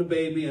laid on the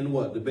baby, and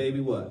what? The baby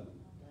what?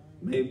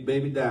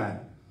 Baby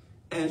died.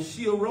 And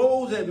she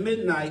arose at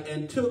midnight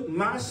and took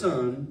my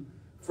son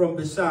from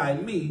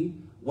beside me,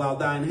 while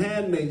thine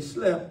handmaid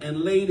slept,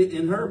 and laid it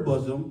in her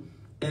bosom,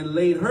 and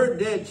laid her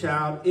dead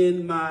child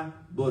in my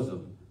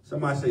bosom.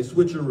 Somebody say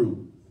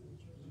switcheroo.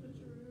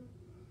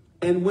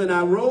 And when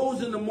I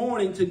rose in the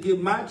morning to give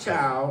my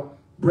child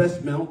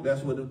breast milk,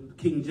 that's what the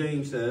King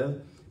James says,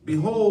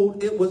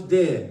 behold, it was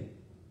dead.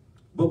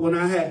 But when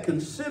I had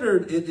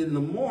considered it in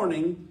the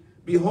morning,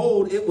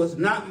 behold, it was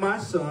not my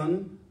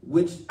son,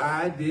 which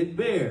I did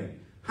bear.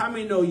 How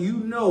many know you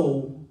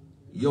know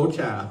your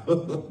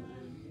child?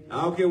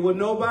 I don't care what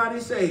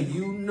nobody say.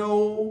 You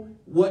know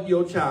what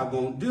your child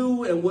gonna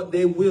do and what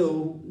they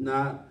will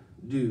not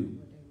do.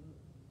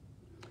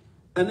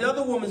 And the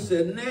other woman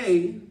said,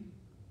 nay.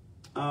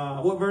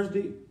 What verse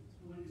D?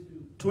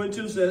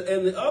 22 says,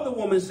 and the other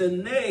woman said,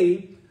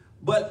 nay,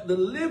 but the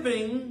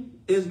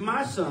living is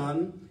my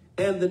son,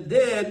 and the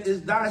dead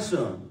is thy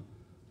son.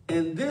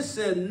 And this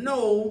said,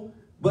 no,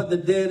 but the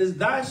dead is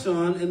thy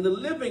son, and the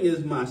living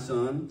is my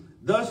son.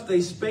 Thus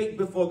they spake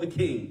before the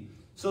king.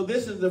 So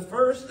this is the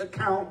first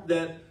account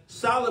that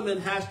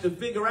Solomon has to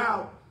figure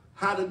out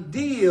how to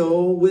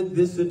deal with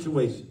this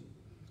situation.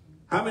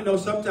 How many know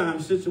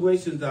sometimes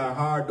situations are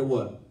hard to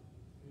what?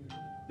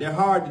 They're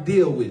hard to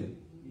deal with.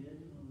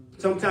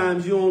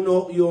 Sometimes you don't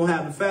know, you don't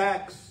have the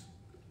facts.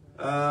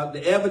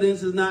 The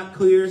evidence is not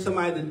clear.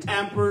 Somebody done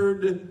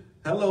tampered.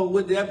 Hello,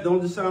 with that,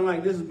 don't it sound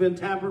like this has been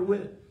tampered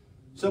with?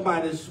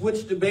 Somebody done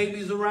switched the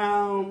babies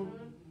around,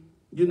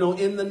 you know,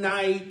 in the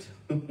night.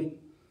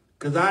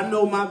 Because I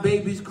know my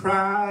babies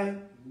cry.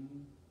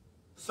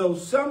 So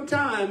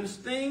sometimes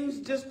things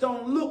just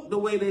don't look the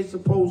way they're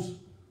supposed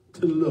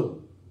to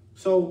look.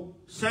 So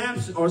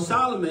Samson or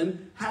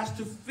Solomon has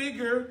to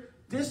figure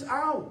this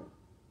out.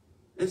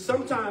 And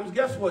sometimes,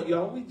 guess what,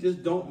 y'all? We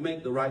just don't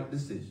make the right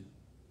decision.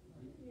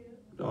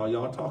 Oh,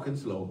 y'all talking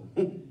slow.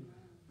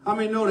 How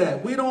many know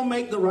that? We don't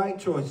make the right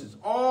choices.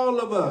 All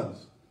of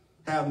us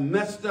have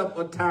messed up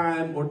a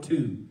time or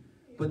two.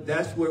 But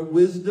that's where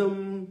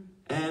wisdom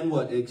and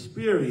what?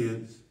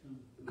 Experience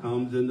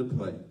comes into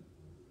play.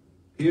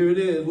 Here it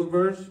is. What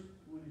verse?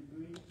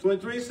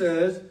 23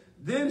 says,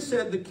 then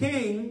said the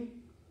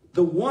king,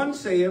 the one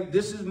saith,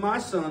 this is my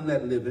son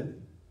that liveth,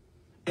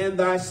 and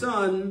thy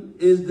son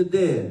is the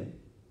dead.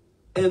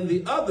 And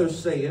the other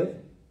saith,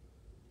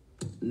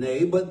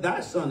 nay, but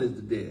thy son is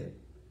the dead,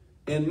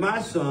 and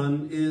my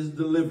son is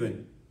the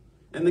living.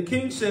 And the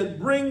king said,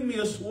 bring me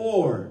a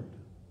sword.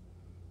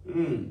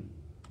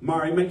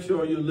 Mari, make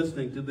sure you're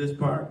listening to this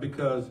part,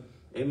 because,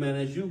 amen,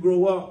 as you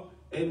grow up,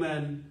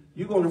 amen,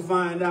 you're going to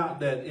find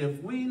out that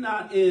if we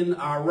not in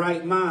our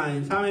right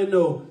minds, how many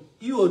know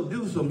you will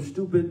do some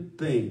stupid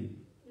thing?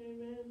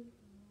 Amen.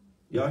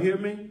 Y'all hear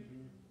me?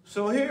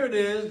 So here it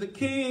is. The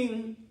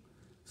king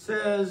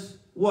says,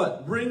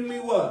 what? Bring me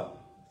what?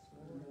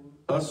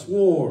 A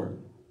sword.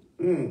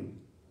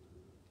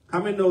 How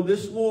many know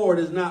this sword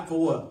is not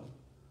for what?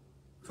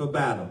 For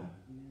battle.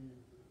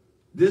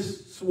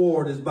 This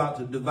sword is about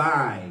to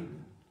divide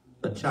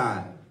a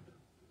child.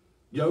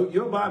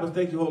 Your Bible,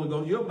 thank you, Holy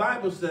Ghost. Your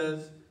Bible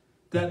says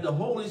that the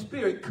Holy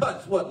Spirit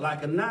cuts what?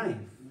 Like a knife,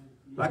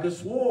 like a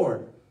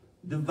sword,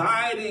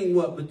 dividing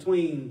what?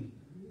 Between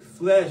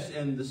flesh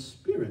and the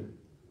spirit.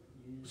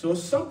 So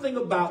something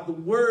about the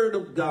word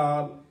of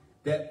God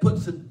that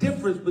puts a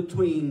difference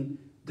between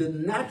the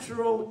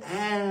natural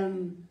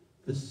and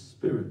the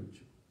spiritual.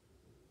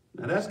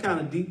 Now that's kind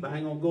of deep. I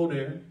ain't going to go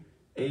there.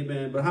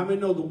 Amen. But how many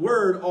know the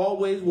word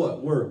always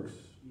what? Works.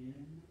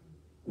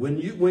 When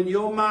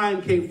your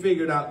mind can't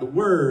figure it out, the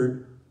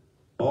word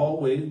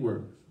always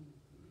works.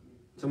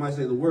 Somebody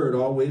say the word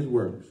always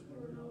works.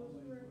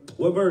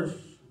 What verse?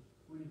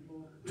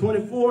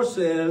 24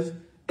 says,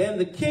 and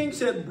the king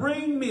said,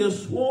 bring me a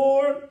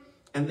sword.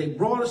 And they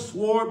brought a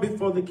sword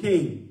before the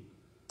king.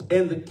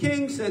 And the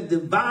king said,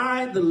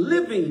 divide the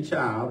living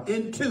child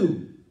in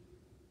two.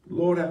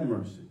 Lord have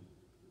mercy.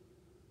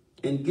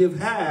 And give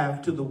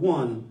half to the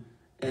one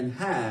and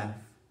half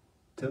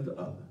to the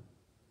other.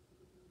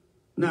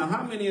 Now,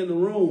 how many in the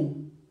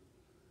room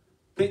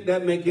think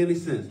that make any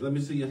sense? Let me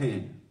see your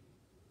hand.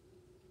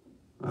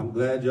 I'm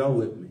glad y'all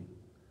with me.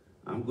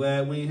 I'm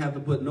glad we ain't have to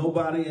put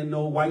nobody in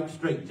no white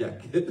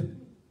straitjacket.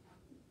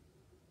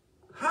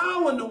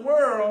 How in the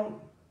world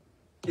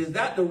is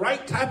that the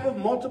right type of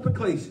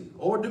multiplication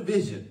or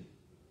division?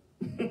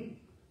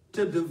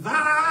 To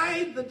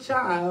divide the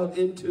child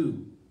in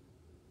two.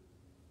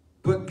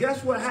 But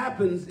guess what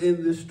happens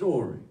in this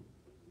story?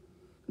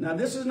 Now,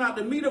 this is not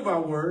the meat of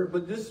our word,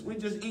 but this we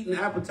just eat an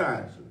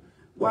appetizer.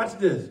 Watch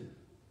this.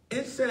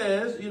 It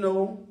says, you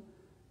know,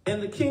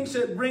 and the king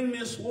said, bring me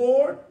a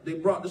sword. They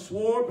brought the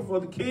sword before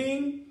the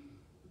king.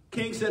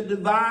 King said,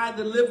 divide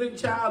the living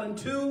child in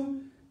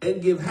two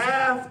and give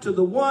half to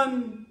the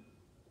one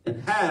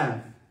and half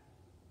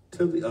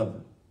to the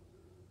other.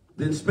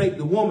 Then spake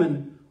the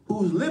woman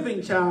whose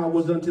living child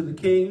was unto the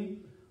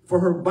king, for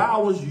her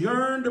bowels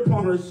yearned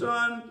upon her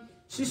son.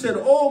 She said,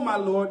 "O my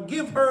Lord,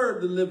 give her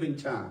the living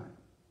child,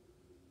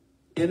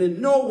 and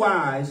in no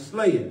wise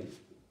slay it."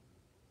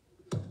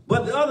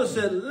 But the other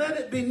said, "Let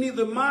it be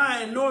neither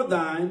mine nor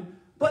thine,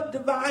 but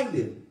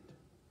divided."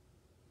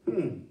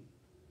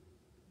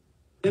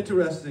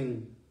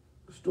 Interesting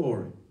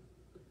story.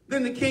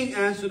 Then the king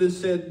answered and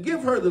said,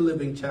 "Give her the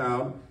living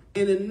child,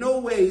 and in no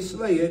way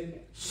slay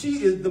it.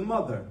 She is the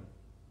mother."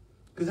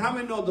 Because how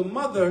many know the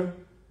mother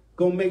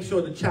gonna make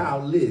sure the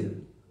child lives?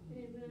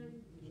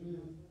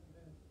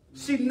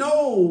 She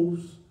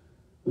knows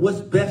what's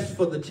best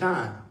for the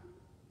child.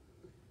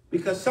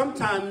 Because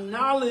sometimes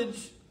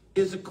knowledge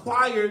is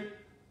acquired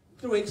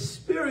through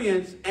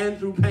experience and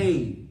through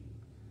pain.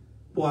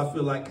 Boy, I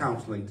feel like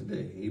counseling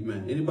today.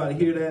 Amen. Anybody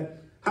hear that?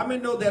 How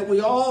many know that we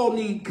all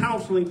need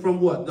counseling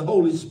from what? The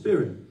Holy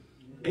Spirit.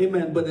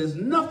 Amen. But there's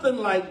nothing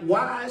like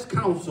wise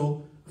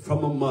counsel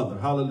from a mother.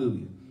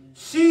 Hallelujah.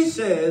 She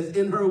says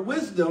in her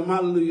wisdom,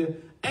 hallelujah,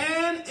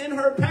 and in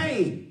her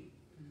pain.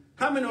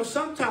 How many know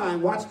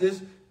sometimes, watch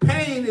this,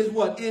 pain is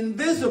what?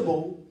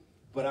 Invisible,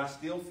 but I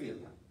still feel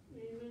it.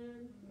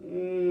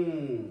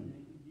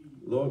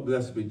 Lord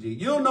bless me,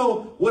 Jesus. You don't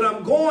know what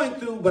I'm going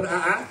through, but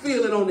I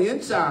feel it on the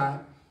inside.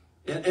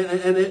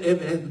 And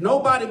if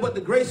nobody but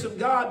the grace of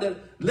God that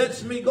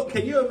lets me go.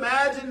 Can you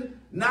imagine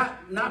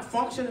not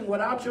functioning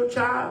without your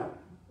child?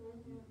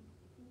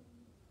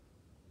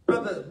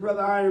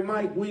 Brother Iron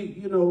Mike,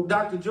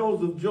 Dr.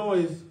 Joseph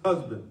Joy's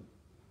husband,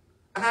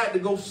 I had to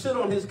go sit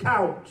on his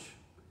couch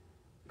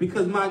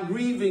because my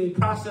grieving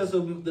process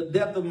of the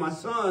death of my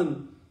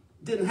son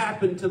didn't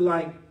happen till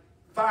like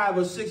 5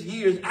 or 6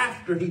 years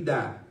after he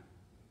died.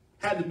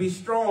 Had to be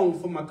strong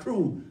for my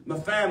crew, my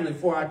family,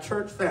 for our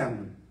church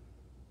family.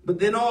 But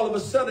then all of a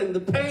sudden,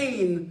 the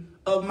pain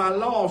of my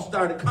loss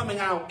started coming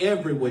out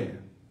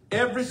everywhere.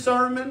 Every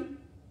sermon,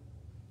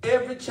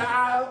 every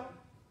child,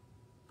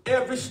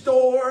 every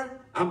store,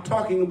 I'm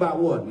talking about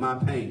what? My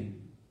pain.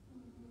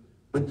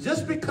 But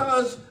just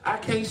because I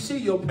can't see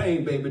your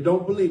pain, baby,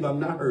 don't believe I'm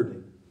not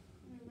hurting.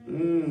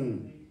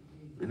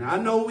 And I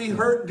know we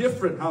hurt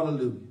different,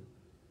 hallelujah.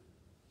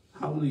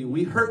 Hallelujah.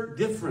 We hurt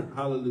different,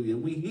 hallelujah.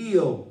 And we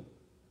heal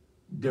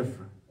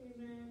different.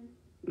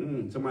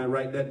 Somebody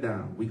write that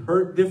down. We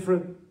hurt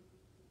different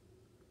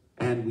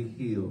and we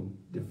heal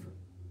different.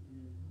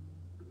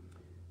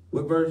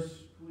 What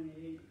verse?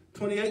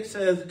 28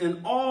 says,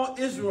 "And all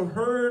Israel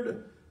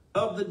heard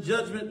of the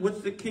judgment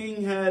which the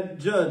king had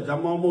judged."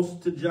 I'm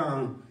almost to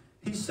John.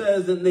 He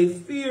says, "And they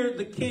feared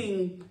the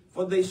king,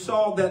 for they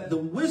saw that the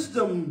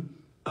wisdom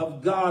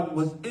of God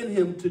was in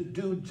him to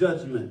do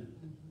judgment."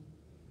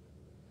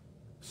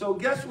 So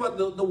guess what?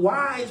 The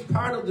wise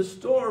part of the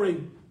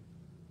story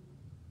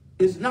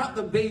is not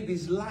the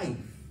baby's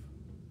life.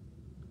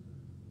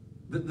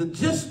 The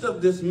gist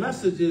of this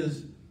message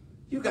is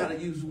you got to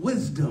use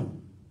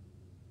wisdom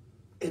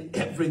in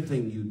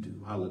everything you do.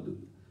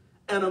 Hallelujah.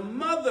 And a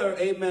mother,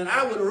 amen,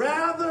 I would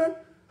rather,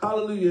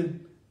 hallelujah,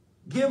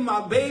 give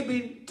my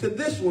baby to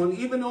this one,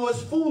 even though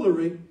it's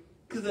foolery,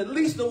 because at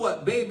least the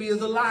what? Baby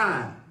is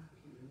alive.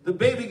 The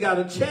baby got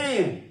a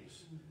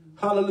chance.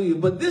 Hallelujah.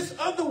 But this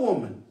other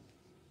woman,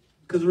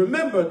 because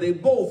remember, they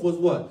both was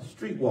what?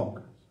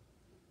 Streetwalkers.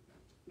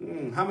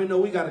 How many know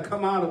we got to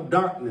come out of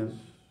darkness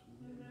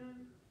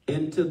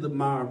into the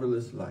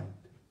marvelous light?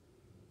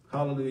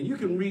 Hallelujah. You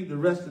can read the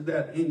rest of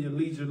that in your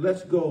leisure.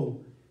 Let's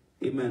go,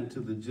 amen, to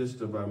the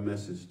gist of our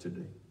message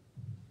today.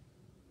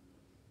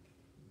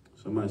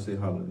 Somebody say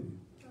hallelujah.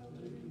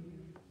 Hallelujah.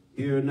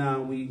 Here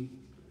now we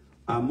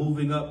are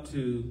moving up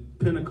to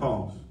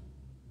Pentecost.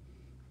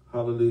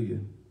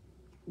 Hallelujah.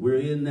 We're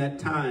in that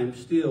time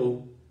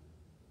still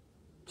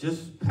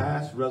just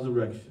past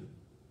resurrection.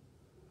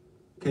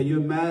 Can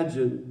you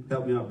imagine,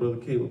 help me out, Brother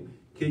Caleb,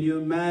 can you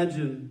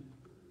imagine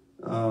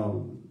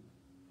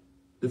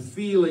the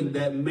feeling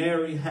that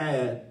Mary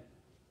had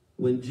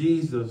when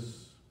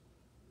Jesus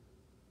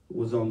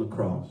was on the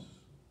cross?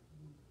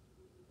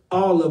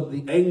 All of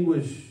the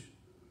anguish,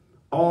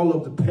 all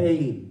of the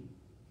pain,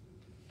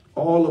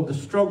 all of the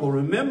struggle.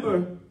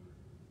 Remember,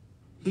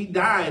 he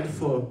died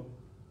for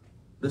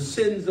the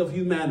sins of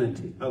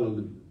humanity.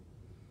 Hallelujah.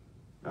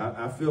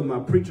 I feel my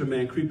preacher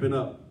man creeping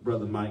up,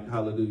 Brother Mike.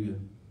 Hallelujah.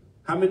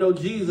 How many know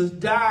Jesus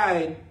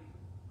died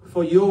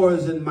for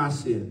yours and my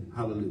sin?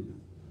 Hallelujah.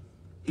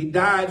 He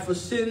died for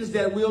sins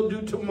that we'll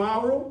do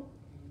tomorrow.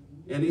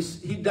 And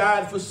he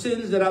died for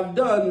sins that I've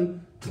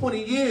done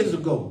 20 years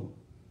ago.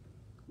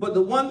 But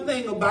the one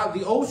thing about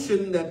the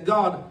ocean that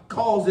God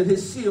calls it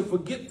his sea of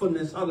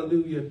forgetfulness,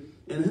 hallelujah,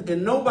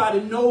 and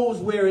nobody knows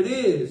where it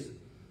is.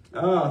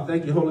 Oh,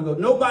 thank you, Holy Ghost.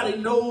 Nobody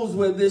knows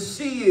where this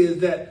sea is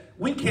that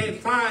we can't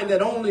find,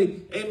 that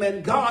only,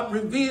 amen, God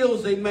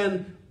reveals,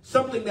 amen,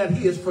 something that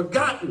he has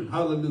forgotten.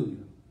 Hallelujah.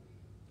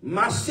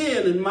 My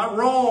sin and my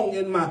wrong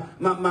and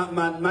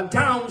my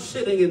down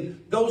sitting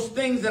and those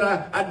things that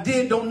I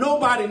did don't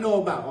nobody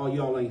know about. Oh,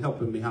 y'all ain't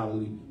helping me.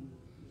 Hallelujah.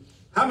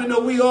 How many know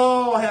we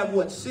all have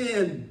what?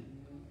 Sin.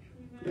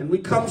 And we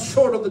come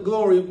short of the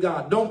glory of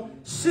God.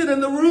 Don't sit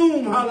in the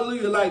room,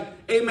 hallelujah, like,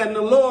 amen,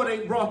 the Lord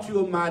ain't brought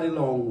you a mighty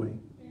long way.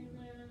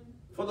 Amen.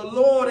 For the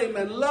Lord,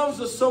 amen, loves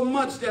us so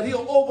much that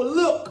he'll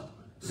overlook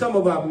some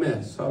of our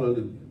mess.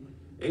 Hallelujah.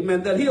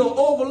 Amen. That he'll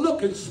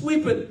overlook and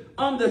sweep it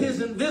under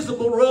his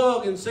invisible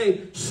rug and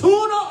say,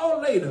 sooner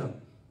or later,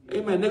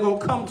 amen, they're going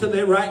to come to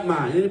their right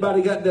mind.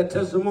 Anybody got that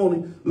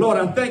testimony? Lord,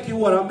 I thank you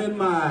what I'm in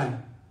my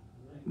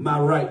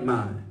right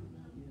mind.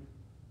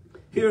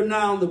 Here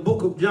now in the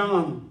book of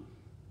John,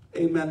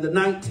 amen, the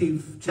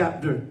 19th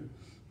chapter.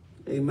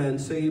 Amen.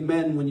 Say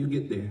amen when you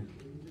get there.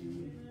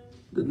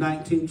 The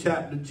 19th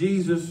chapter,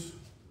 Jesus,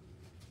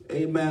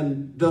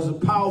 amen, does a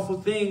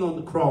powerful thing on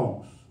the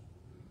cross.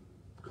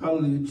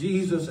 Hallelujah.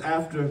 Jesus,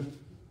 after,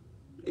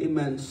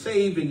 amen,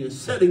 saving and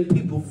setting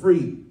people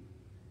free.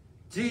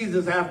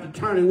 Jesus, after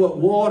turning what?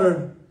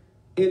 Water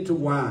into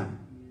wine.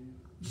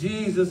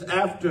 Jesus,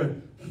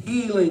 after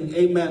healing,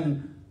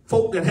 amen,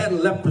 folk that had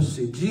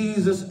leprosy.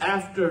 Jesus,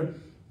 after,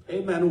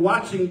 amen,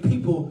 watching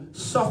people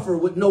suffer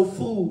with no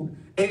food,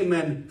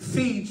 amen,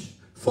 feeds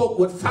folk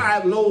with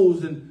 5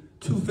 loaves and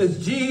 2 fish.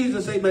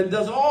 Jesus, amen,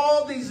 does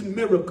all these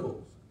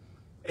miracles.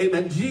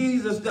 Amen.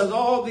 Jesus does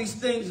all these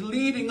things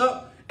leading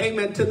up,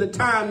 amen, to the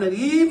time that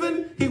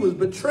even he was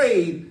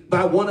betrayed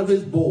by one of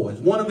his boys,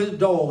 one of his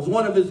dogs,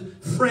 one of his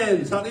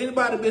friends. Has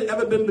anybody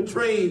ever been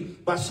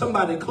betrayed by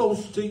somebody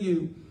close to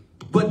you,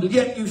 but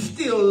yet you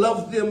still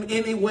love them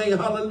anyway?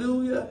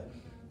 Hallelujah.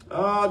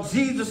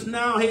 Jesus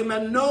now,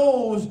 amen,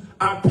 knows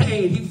our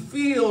pain. He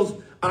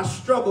feels our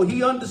struggle.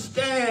 He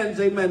understands,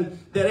 amen,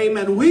 that,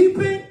 amen,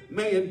 weeping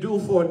may endure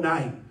for a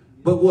night,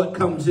 but what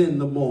comes in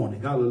the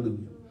morning?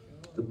 Hallelujah.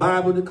 The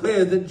Bible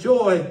declares that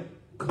joy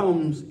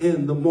comes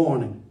in the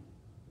morning.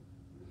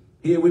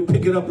 Here we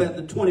pick it up at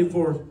the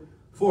 24th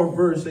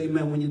verse.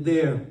 Amen. When you're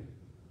there,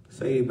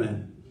 say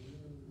amen.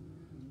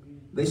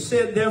 They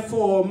said,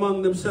 therefore,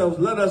 among themselves,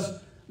 let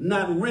us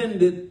not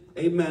rend it,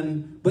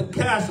 amen, but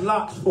cast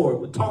lots for it.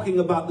 We're talking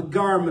about the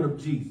garment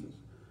of Jesus.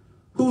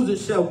 Whose it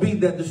shall be,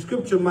 that the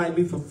scripture might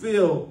be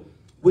fulfilled,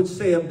 which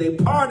saith, they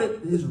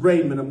parted his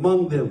raiment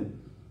among them.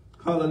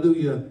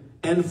 Hallelujah.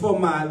 And for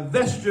my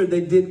vesture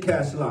they did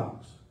cast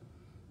lots.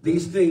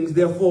 These things,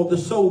 therefore, the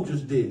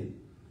soldiers did.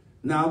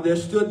 Now there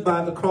stood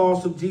by the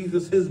cross of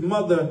Jesus his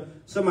mother,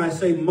 somebody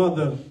say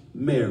Mother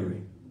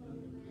Mary,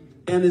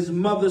 and his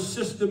mother's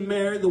sister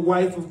Mary, the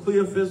wife of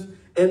Cleophas,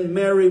 and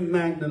Mary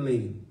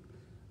Magdalene.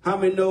 How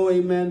many know,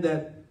 amen,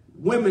 that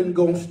women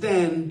gonna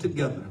stand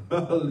together?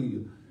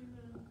 Hallelujah.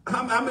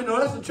 How many know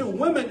that's the truth?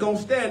 Women gonna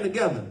stand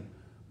together.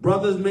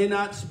 Brothers may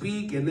not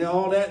speak and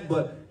all that,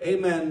 but,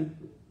 amen,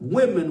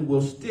 women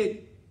will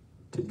stick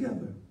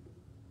together.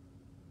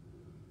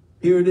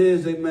 Here it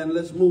is, amen.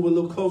 Let's move a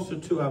little closer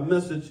to our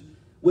message.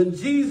 When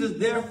Jesus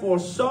therefore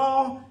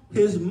saw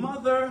his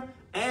mother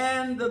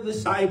and the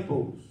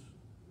disciples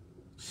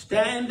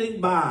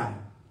standing by,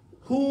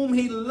 whom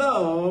he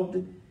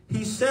loved,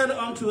 he said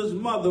unto his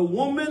mother,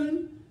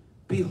 woman,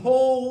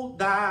 behold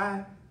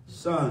thy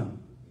son.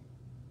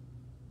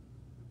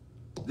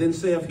 Then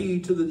saith he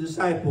to the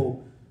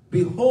disciple,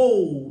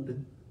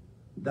 behold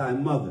thy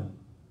mother.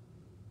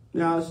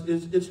 Now,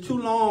 it's too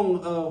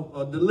long of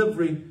a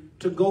delivery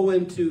to go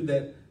into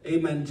that,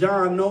 amen.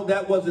 John, no,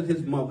 that wasn't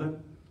his mother,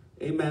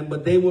 amen,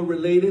 but they were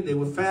related, they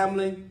were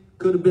family,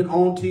 could have been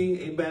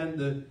auntie, amen,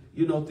 the,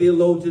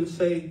 theologians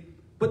say.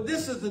 But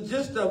this is the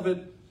gist of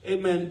it,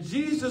 amen.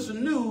 Jesus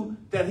knew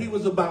that he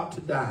was about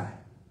to die.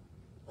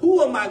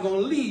 Who am I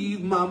going to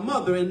leave my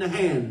mother in the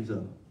hands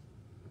of?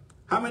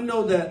 How many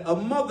know that a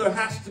mother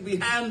has to be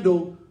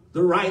handled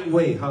the right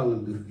way?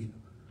 Hallelujah.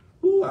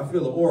 Ooh, I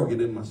feel an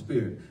organ in my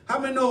spirit. How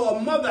many know a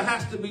mother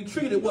has to be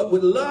treated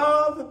with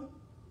love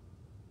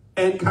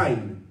and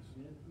kindness?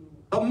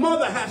 A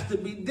mother has to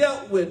be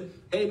dealt with,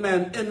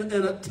 amen,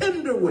 in a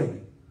tender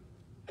way.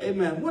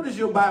 Amen. What does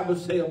your Bible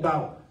say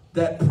about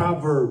that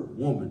proverb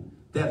woman?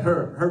 That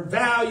her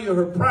value,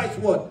 her price,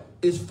 what?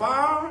 Is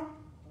far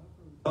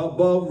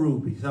above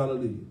rubies.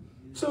 Hallelujah.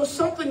 So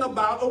something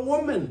about a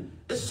woman.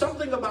 It's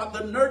something about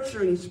the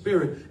nurturing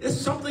spirit. It's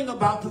something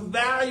about the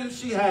value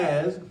she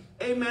has,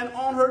 amen,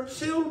 on her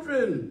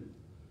children.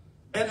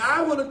 And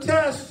I will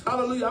attest,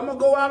 hallelujah, I'm going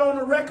to go out on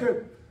the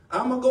record.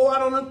 I'm going to go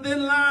out on a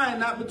thin line,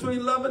 not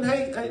between love and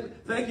hate. Hey,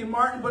 thank you,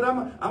 Martin. But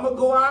I'm going to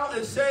go out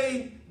and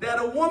say that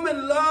a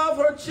woman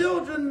loves her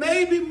children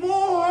maybe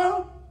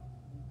more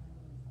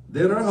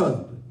than her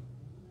husband.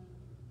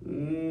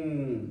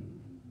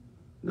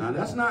 Now,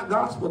 that's not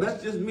gospel.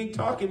 That's just me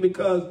talking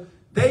because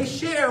they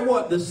share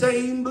what? The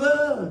same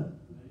blood.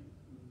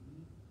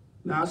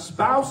 Now,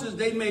 spouses,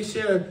 they may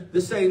share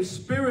the same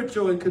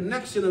spiritual and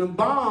connection and a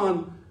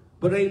bond,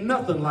 but ain't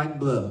nothing like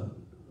blood.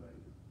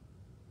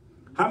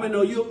 How many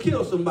know you'll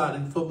kill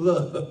somebody for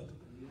blood?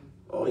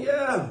 Oh,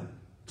 yeah.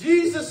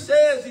 Jesus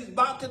says he's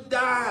about to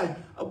die,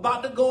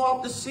 about to go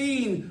off the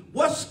scene.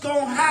 What's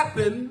going to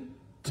happen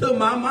to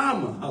my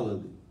mama?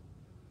 Hallelujah.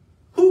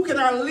 Who can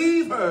I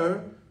leave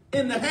her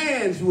in the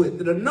hands with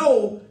that I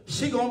know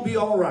she going to be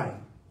all right?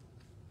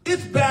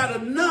 It's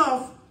bad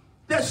enough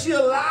that she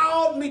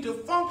allowed me to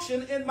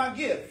function in my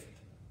gift.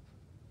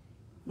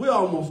 We're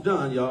almost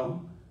done,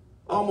 y'all.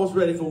 Almost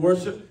ready for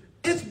worship.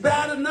 It's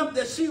bad enough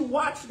that she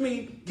watched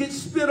me get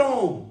spit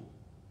on.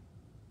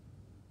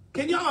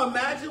 Can y'all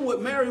imagine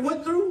what Mary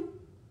went through?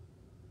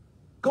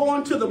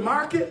 Going to the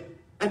market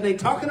and they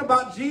talking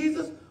about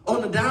Jesus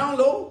on the down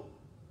low.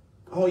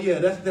 Oh yeah,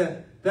 that's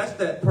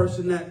that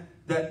person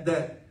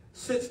that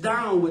sits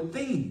down with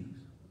thieves.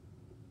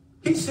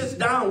 He sits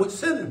down with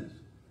sinners.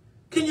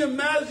 Can you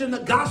imagine the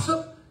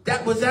gossip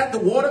that was at the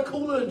water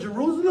cooler in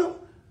Jerusalem?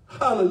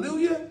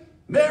 Hallelujah.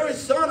 Mary's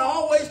son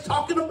always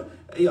talking about,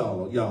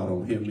 y'all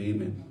don't hear me,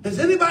 amen. Has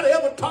anybody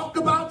ever talked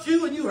about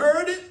you and you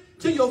heard it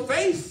to your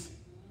face?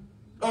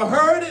 Or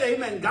heard it,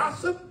 amen,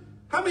 gossip?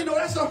 How many know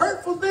that's a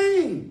hurtful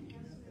thing?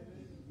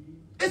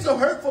 It's a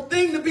hurtful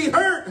thing to be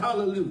hurt,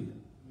 hallelujah.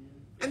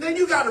 And then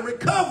you got to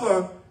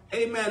recover,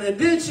 amen. And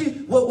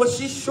then was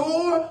she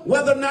sure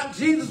whether or not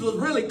Jesus was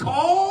really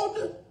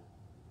called?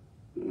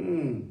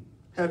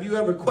 Have you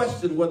ever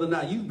questioned whether or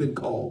not you've been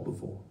called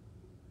before?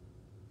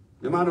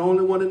 Am I the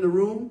only one in the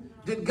room?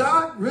 Did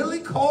God really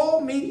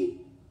call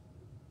me?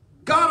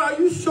 God,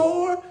 are you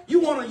sure you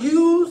want to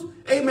use,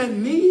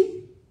 amen,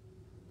 me?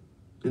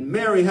 And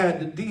Mary had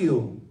to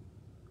deal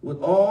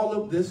with all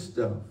of this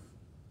stuff.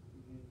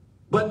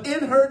 But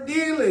in her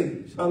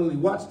dealings, hallelujah,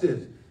 watch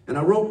this. And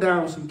I wrote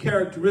down some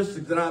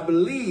characteristics that I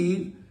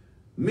believe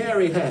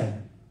Mary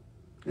had.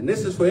 And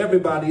this is for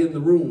everybody in the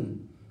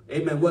room.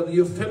 Amen. Whether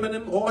you're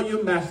feminine or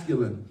you're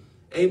masculine.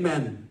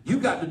 Amen. You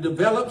got to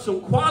develop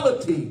some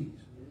qualities.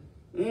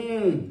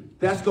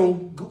 That's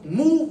going to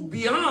move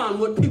beyond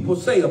what people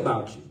say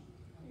about you.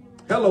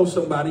 Hello,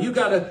 somebody. You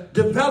got to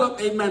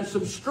develop, amen,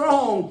 some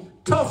strong,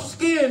 tough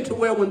skin to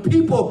where when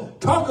people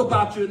talk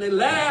about you and they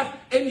laugh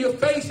in your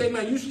face,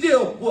 amen, you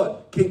still,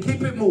 what? Can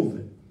keep it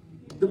moving.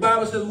 The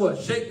Bible says what?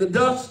 Shake the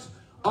dust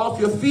off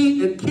your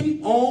feet and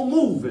keep on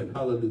moving.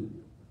 Hallelujah.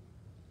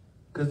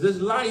 Because this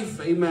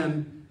life,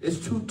 amen,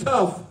 is too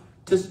tough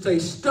to stay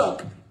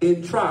stuck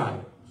in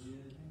trials.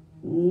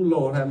 Ooh,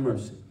 Lord have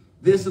mercy.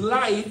 This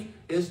life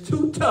is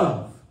too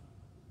tough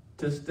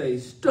to stay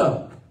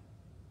stuck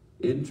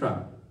in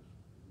trials.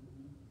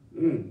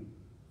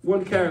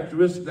 One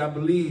characteristic I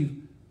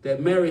believe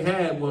that Mary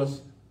had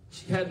was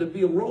she had to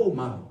be a role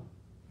model.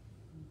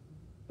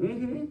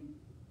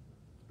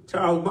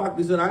 Charles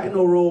Barkley said, I ain't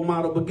no role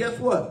model, but guess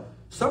what?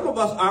 Some of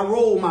us are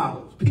role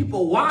models.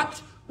 People watch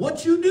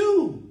what you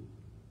do.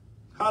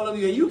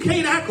 Hallelujah. You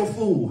can't act a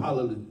fool.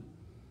 Hallelujah.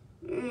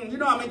 You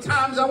know how many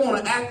times I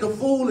want to act a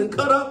fool and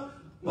cut up?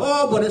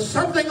 Oh, but it's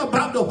something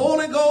about the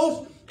Holy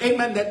Ghost,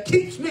 amen, that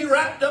keeps me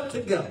wrapped up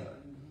together.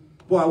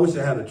 Boy, I wish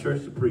I had a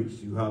church to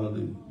preach to.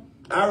 Hallelujah.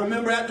 I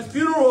remember at the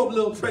funeral of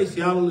little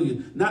Tracy,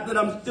 hallelujah. Not that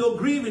I'm still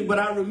grieving, but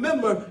I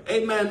remember,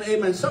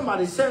 amen,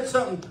 somebody said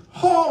something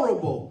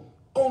horrible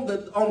on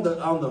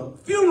the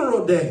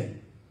funeral day.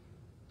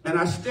 And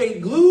I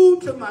stayed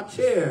glued to my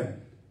chair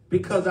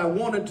because I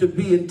wanted to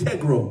be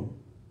integral.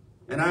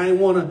 And I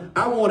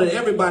wanted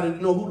everybody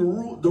to know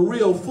who the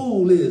real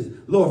fool is.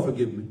 Lord,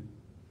 forgive me.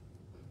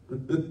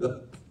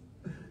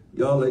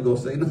 Y'all ain't going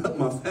to say nothing.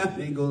 My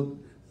family ain't going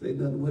to say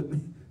nothing with me.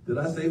 Did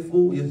I say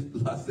fool? Yes,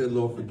 I said,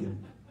 Lord, forgive me.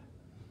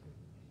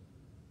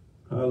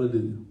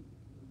 Hallelujah.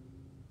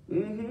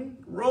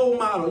 Role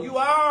model. You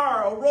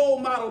are a role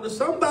model to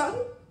somebody.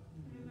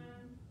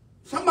 Amen.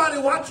 Somebody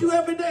watch you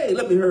every day.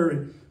 Let me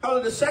hurry.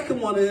 Hallelujah. The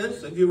second one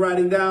is, if you're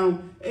writing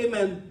down,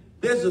 amen,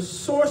 there's a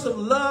source of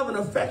love and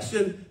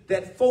affection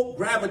that folk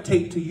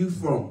gravitate to you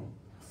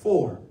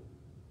for.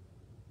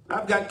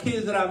 I've got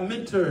kids that I've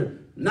mentored.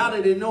 Now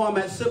that they know I'm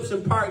at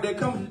Simpson Park, they're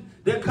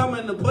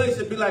coming to place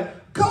and be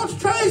like, Coach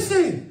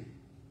Tracy.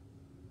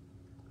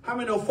 How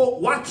many know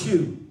folk watch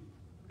you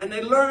and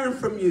they learn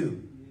from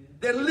you?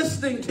 They're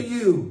listening to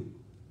you.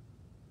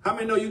 How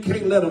many know you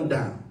can't let them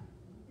down?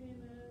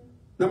 Amen.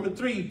 Number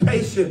 3,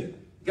 patient.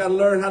 You got to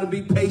learn how to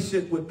be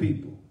patient with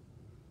people,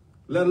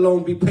 let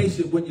alone be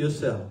patient with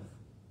yourself.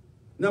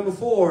 Number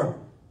 4,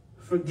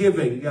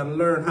 forgiving. You got to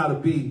learn how to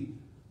be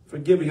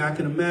forgiving. I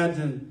can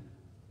imagine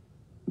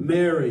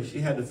Mary, she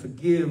had to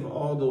forgive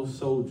all those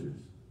soldiers.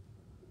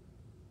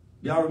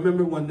 Y'all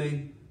remember when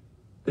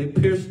they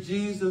pierced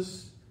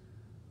Jesus?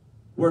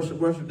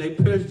 Worship. They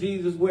pierced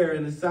Jesus where?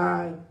 In the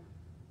side.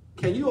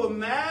 Can you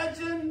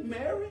imagine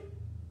Mary?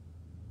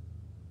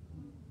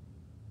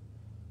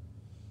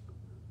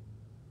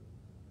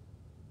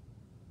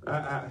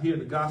 I hear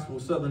the gospel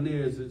of Southern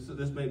ears, so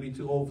this may be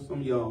too old for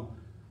some of y'all.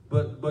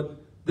 But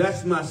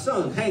that's my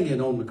son hanging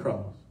on the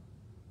cross.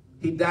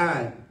 He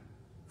died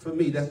for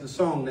me. That's the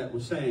song that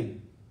was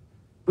sang.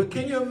 But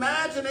can you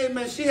imagine,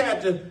 amen, she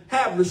had to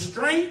have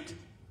restraint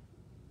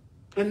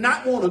and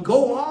not want to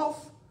go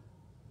off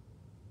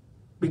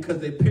because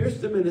they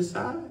pierced him in his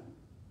side?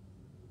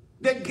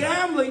 They're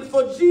gambling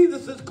for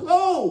Jesus'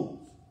 clothes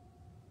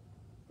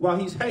while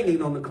he's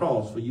hanging on the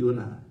cross for you and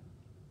I.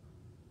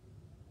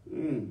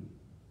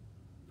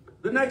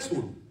 The next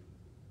one,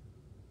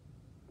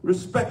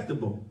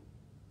 respectable.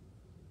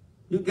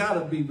 You got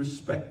to be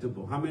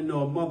respectable. How many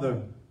know a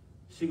mother,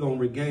 she going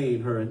to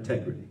regain her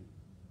integrity?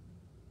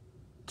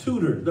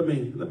 Tutor, let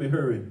me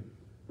hurry.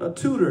 a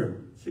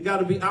tutor. She got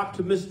to be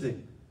optimistic.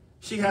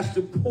 She has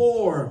to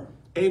pour,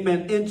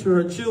 amen, into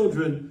her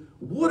children.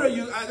 What are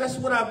you, that's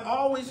what I've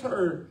always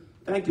heard.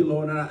 Thank you,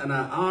 Lord. And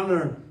I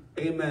honor,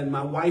 amen,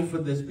 my wife for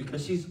this,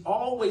 because she's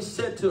always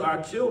said to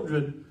our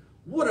children,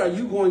 what are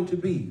you going to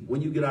be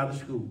when you get out of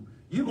school?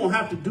 You're going to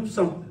have to do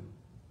something.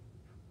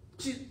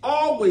 She's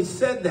always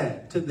said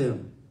that to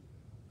them,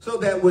 so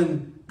that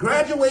when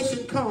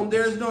graduation comes,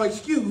 there is no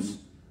excuse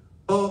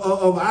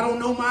of I don't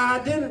know my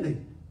identity.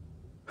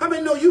 How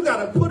many know you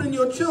got to put in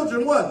your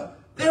children what?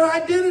 Their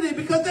identity,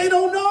 because they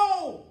don't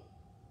know.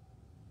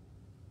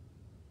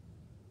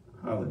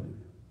 Hallelujah.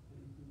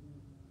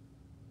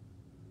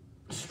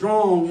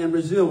 Strong and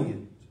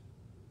resilient.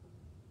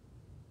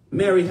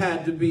 Mary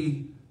had to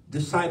be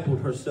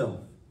discipled herself.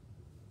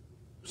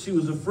 She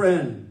was a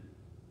friend.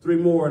 3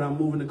 more and I'm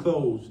moving to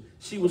close.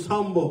 She was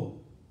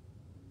humble.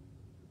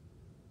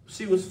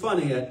 She was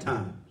funny at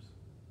times.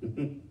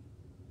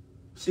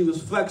 She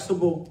was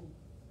flexible,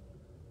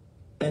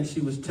 and she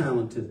was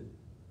talented.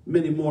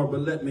 Many more,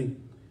 but let me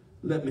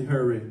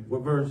hurry.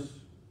 What verse?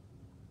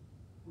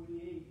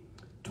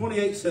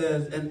 28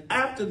 says, and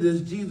after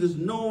this, Jesus,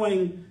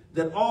 knowing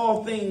that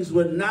all things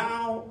were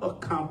now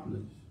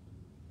accomplished,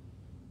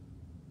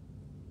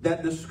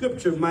 that the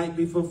scripture might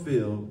be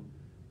fulfilled,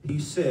 he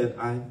said,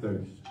 I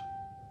thirst.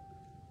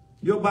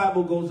 Your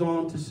Bible goes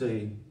on to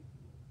say,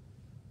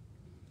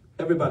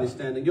 everybody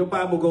standing, your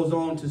Bible goes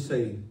on to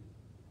say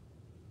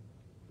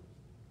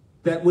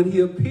that when he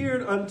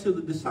appeared unto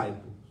the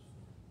disciples,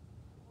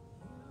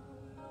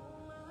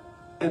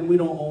 and we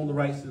don't own the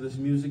rights to this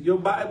music, your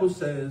Bible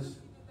says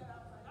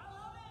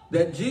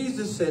that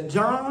Jesus said,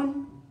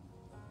 John,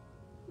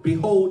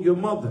 behold your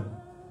mother.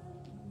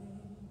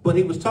 But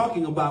he was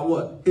talking about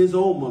what? His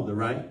own mother,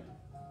 right?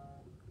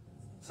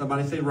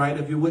 Somebody say right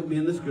if you're with me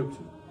in the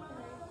scripture.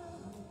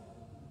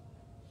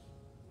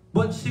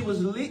 But he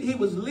was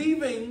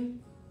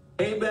leaving,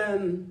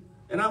 amen.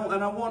 And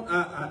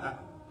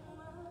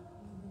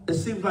it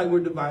seems like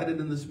we're divided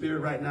in the spirit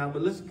right now,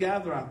 but let's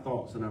gather our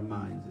thoughts and our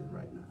minds in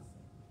right now.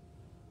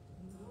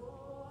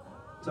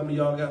 Some of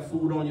y'all got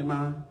food on your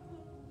mind.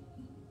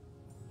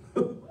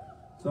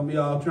 Some of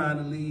y'all trying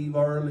to leave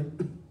early.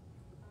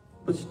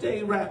 But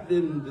stay wrapped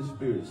in the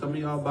spirit. Some of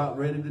y'all about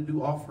ready to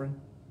do offering.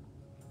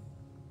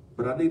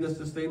 But I need us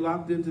to stay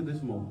locked into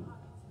this moment.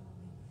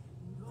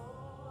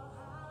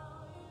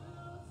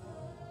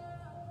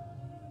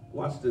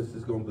 Watch this.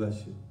 It's going to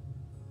bless you.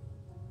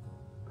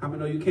 How many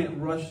know you can't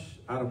rush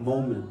out of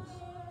moments?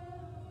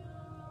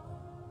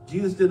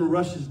 Jesus didn't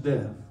rush his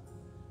death.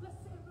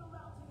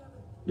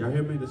 Y'all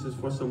hear me? This is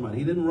for somebody.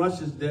 He didn't rush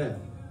his death.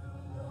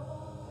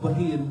 But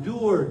he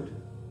endured.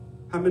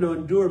 How many know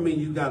endure mean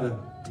you got to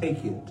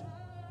take it?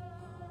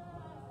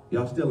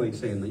 Y'all still ain't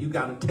saying that. You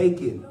got to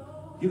take it.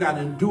 You got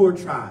to endure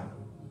trial.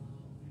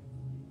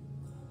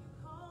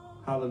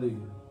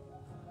 Hallelujah.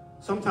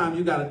 Sometimes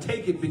you got to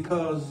take it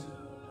because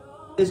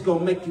it's going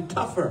to make you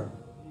tougher.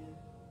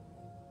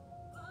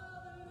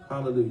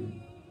 Hallelujah.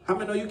 How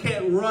many know you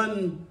can't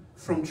run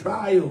from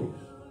trials?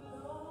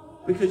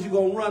 Because you're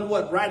going to run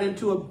what? Right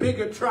into a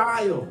bigger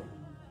trial.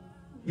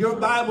 Your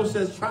Bible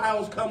says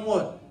trials come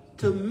what?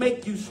 To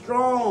make you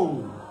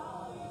strong.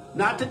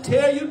 Not to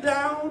tear you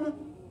down,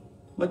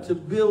 but to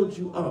build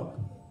you up.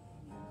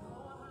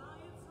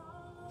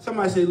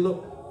 Somebody say,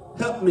 look,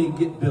 help me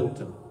get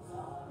built up.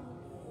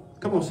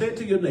 Come on, say it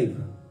to your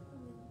neighbor.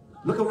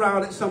 Look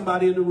around at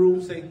somebody in the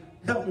room, say,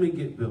 help me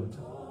get built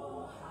up.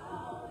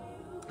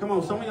 Come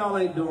on, some of y'all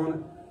ain't doing it.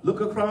 Look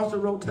across the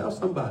road, tell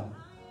somebody.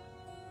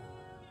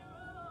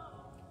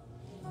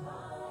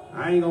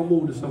 I ain't gonna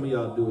move to some of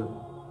y'all do it.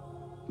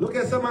 Look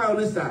at somebody on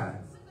this side.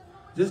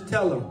 Just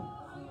tell them.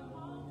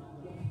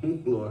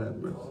 Lord have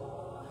mercy.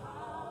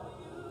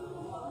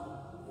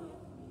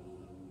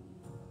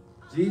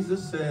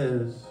 Jesus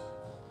says,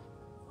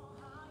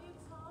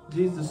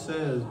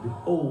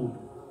 behold,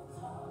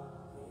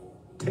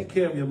 take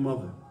care of your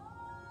mother.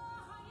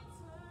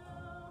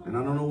 And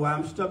I don't know why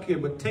I'm stuck here,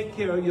 but take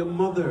care of your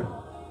mother.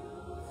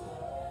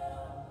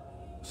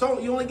 So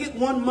you only get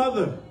one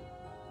mother.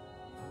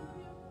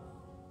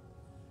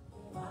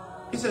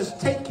 He says,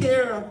 take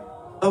care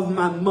of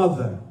my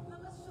mother.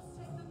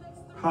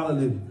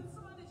 Hallelujah.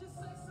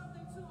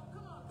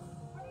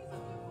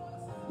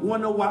 You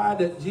want to know why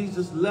that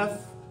Jesus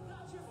left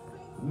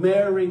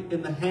Mary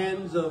in the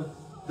hands of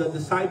the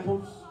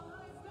disciples?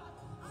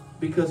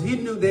 Because he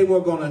knew they were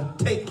going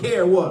to take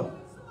care what?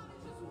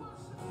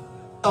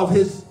 Of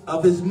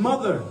his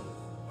mother.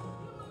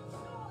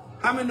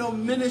 How many know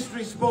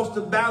ministry is supposed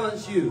to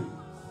balance you?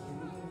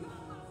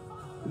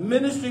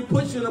 Ministry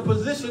puts you in a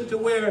position to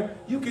where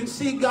you can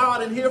see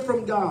God and hear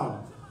from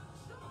God.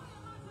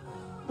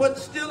 But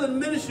still in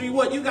ministry,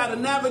 what? You got to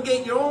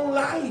navigate your own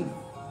life.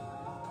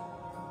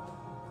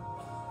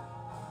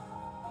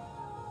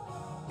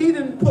 He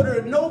didn't put her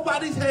in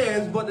nobody's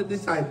hands but the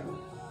disciples.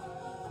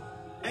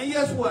 And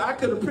guess what? I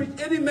could have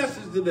preached any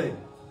message today.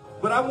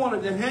 But I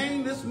wanted to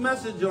hang this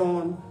message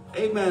on,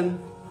 amen,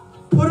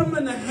 put them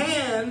in the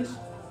hands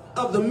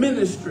of the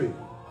ministry.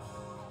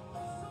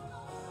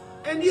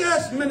 And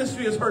yes,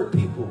 ministry has hurt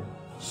people.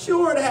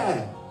 Sure it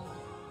has.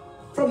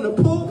 From the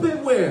pulpit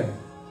where?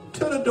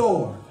 To the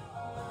door.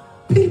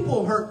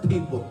 People hurt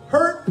people.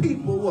 Hurt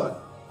people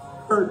what?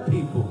 Hurt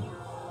people.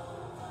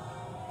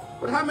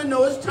 But how many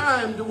know it's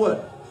time to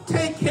what?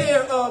 Take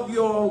care of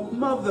your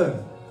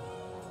mother.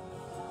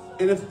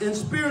 And if in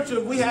spiritual,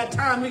 if we had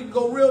time, we could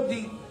go real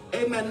deep.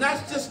 Amen.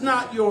 That's just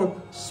not your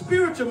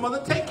spiritual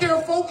mother. Take care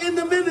of folk in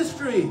the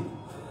ministry.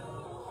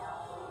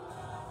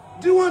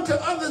 Do unto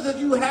others as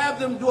you have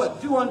them do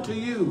it. Do unto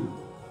you.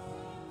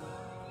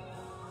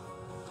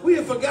 We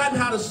have forgotten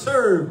how to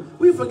serve.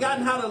 We've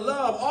forgotten how to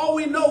love. All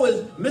we know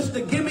is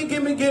Mr. Gimme,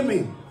 gimme,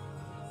 gimme.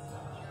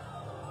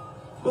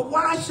 But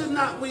why should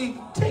not we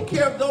take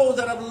care of those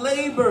that have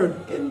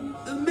labored in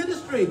the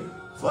ministry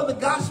for the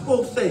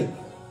gospel's sake?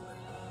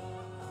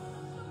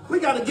 We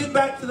got to get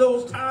back to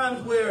those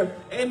times where,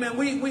 amen,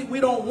 we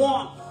don't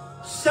want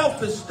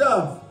selfish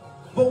stuff,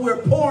 but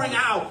we're pouring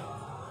out,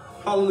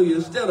 hallelujah,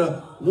 instead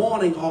of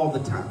wanting all the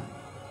time.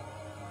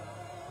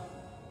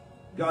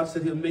 God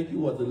said he'll make you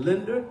what? The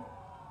lender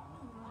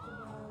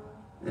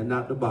and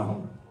not the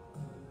borrower.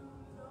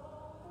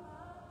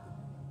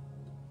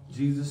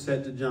 Jesus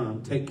said to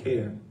John, take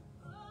care.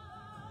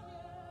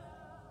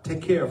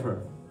 Take care of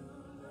her.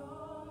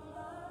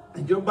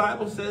 And your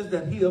Bible says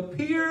that he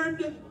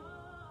appeared.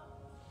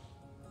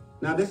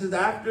 Now this is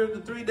after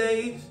the 3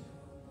 days.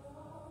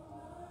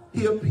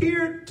 He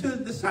appeared to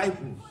the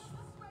disciples.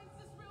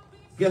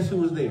 Guess who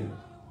was there?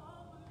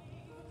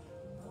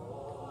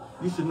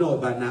 You should know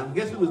it by now.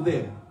 Guess who was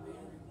there?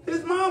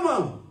 His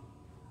mama.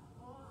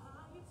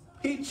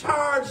 He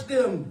charged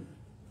them.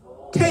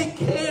 Take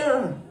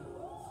care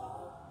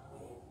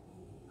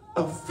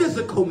of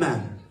physical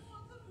matters.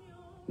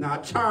 Now I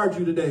charge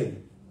you today.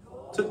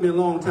 Took me a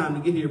long time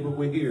to get here, but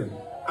we're here.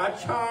 I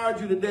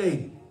charge you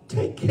today.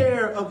 Take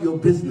care of your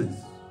business.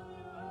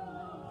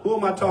 Who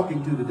am I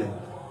talking to today?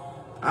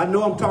 I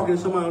know I'm talking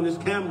to somebody on this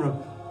camera.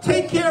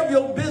 Take care of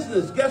your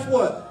business. Guess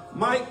what?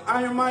 Mike,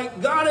 Iron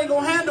Mike, God ain't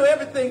going to handle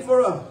everything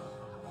for us.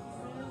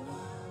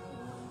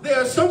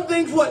 There are some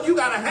things what you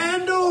got to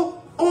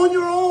handle on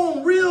your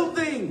own, real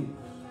thing.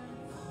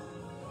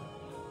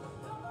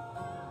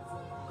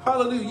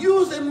 Hallelujah.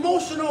 Use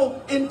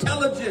emotional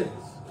intelligence.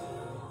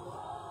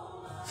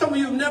 Some of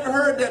you have never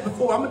heard that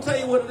before. I'm going to tell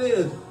you what it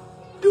is.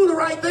 Do the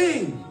right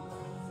thing.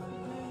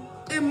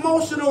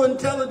 Emotional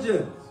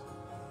intelligence.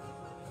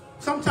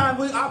 Sometimes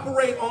we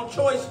operate on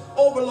choice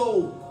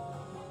overload.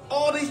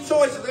 All these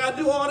choices, I got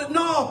to do all that.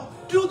 No,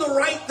 do the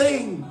right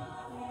thing.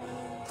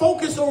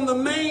 Focus on the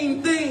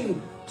main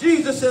thing.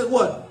 Jesus said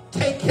what?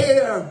 Take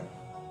care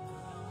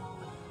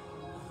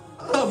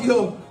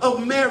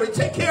of Mary.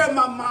 Take care of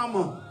my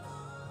mama.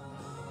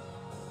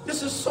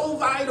 This is so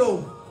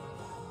vital.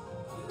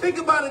 Think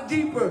about it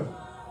deeper.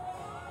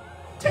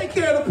 Take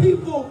care of the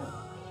people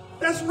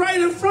that's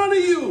right in front of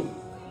you.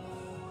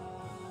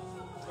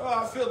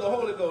 Oh, I feel the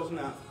Holy Ghost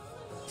now.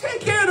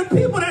 Take care of the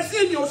people that's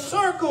in your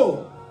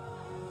circle.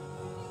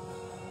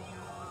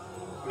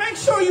 Make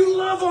sure you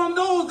love on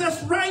those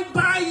that's right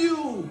by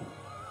you.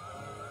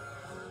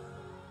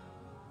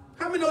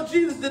 How many know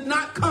Jesus did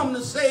not come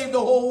to save the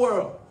whole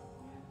world?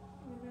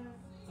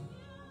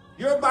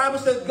 Your Bible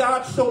says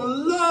God so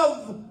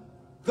loved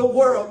the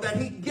world that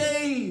he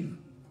gave.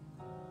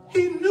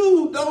 He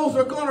knew those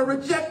were going to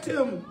reject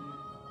him.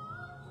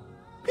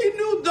 He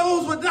knew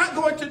those were not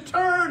going to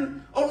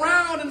turn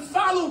around and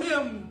follow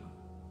him.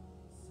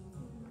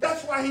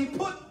 That's why he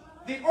put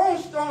the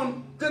onus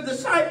on the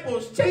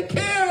disciples. Take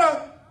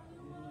care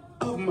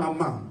of my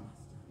mom,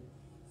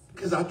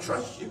 because I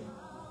trust you.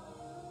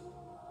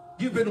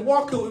 You've been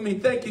walking with me.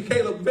 Thank you,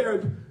 Caleb.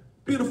 Very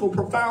beautiful,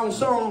 profound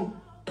song.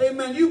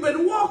 Amen. You've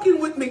been walking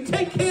with me.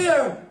 Take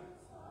care.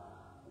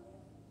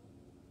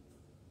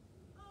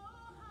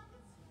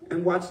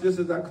 And watch this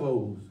as I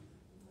close.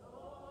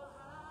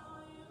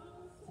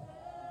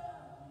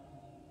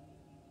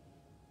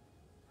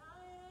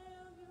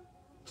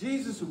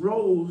 Jesus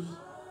rose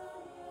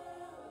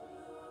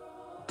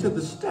to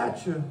the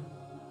stature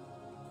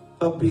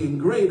of being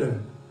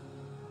greater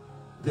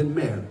than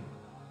Mary,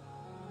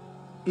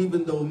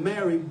 even though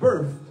Mary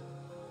birthed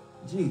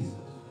Jesus.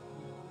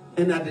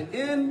 And at the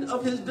end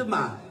of his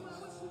demise,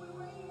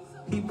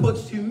 he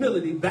puts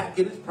humility back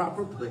in its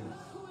proper place.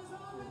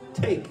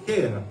 Take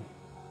care,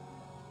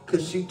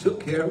 because she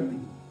took care of me.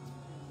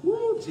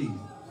 Woo, Jesus.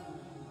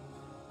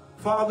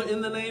 Father,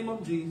 in the name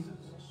of Jesus,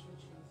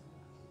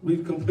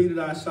 we've completed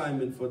our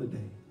assignment for the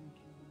day.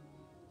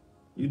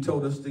 You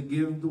told us to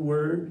give the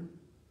word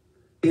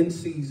in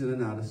season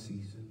and out of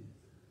season.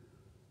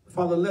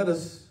 Father, let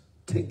us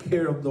take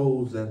care of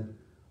those that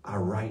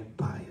are right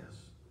by us.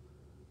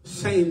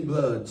 Same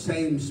blood,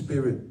 same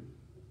spirit.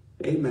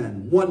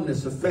 Amen.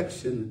 Oneness,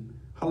 affection.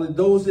 Hallelujah.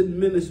 Those in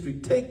ministry,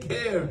 take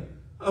care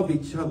of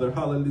each other.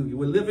 Hallelujah.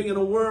 We're living in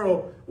a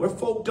world where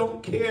folk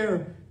don't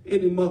care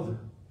anymore.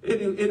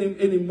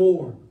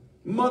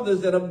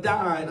 Mothers that have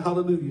died.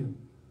 Hallelujah.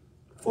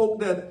 Folk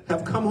that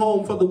have come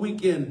home for the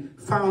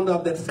weekend found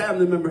out that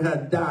family member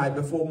had died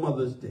before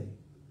Mother's Day.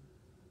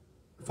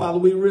 Father,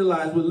 we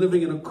realize we're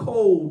living in a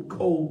cold,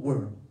 cold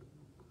world.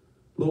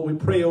 Lord, we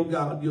pray, oh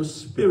God, your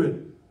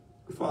spirit,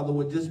 Father,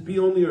 would just be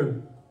on the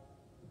earth.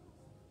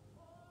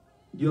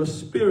 Your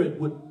spirit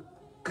would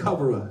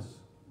cover us.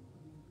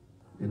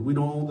 And we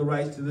don't own the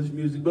rights to this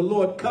music, but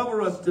Lord,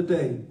 cover us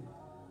today.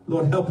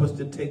 Lord, help us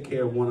to take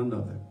care of one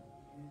another.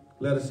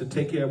 Let us to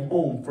take care of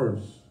home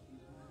first.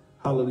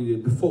 Hallelujah.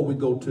 Before we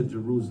go to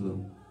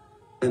Jerusalem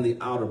and the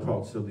outer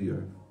parts of the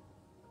earth.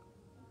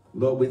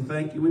 Lord, we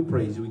thank you, we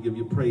praise you, we give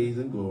you praise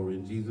and glory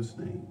in Jesus'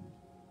 name.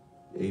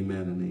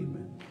 Amen and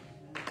amen.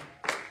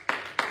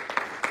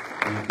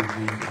 Thank you,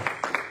 Jesus.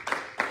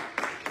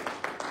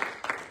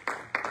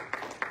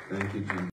 Thank you, Jesus.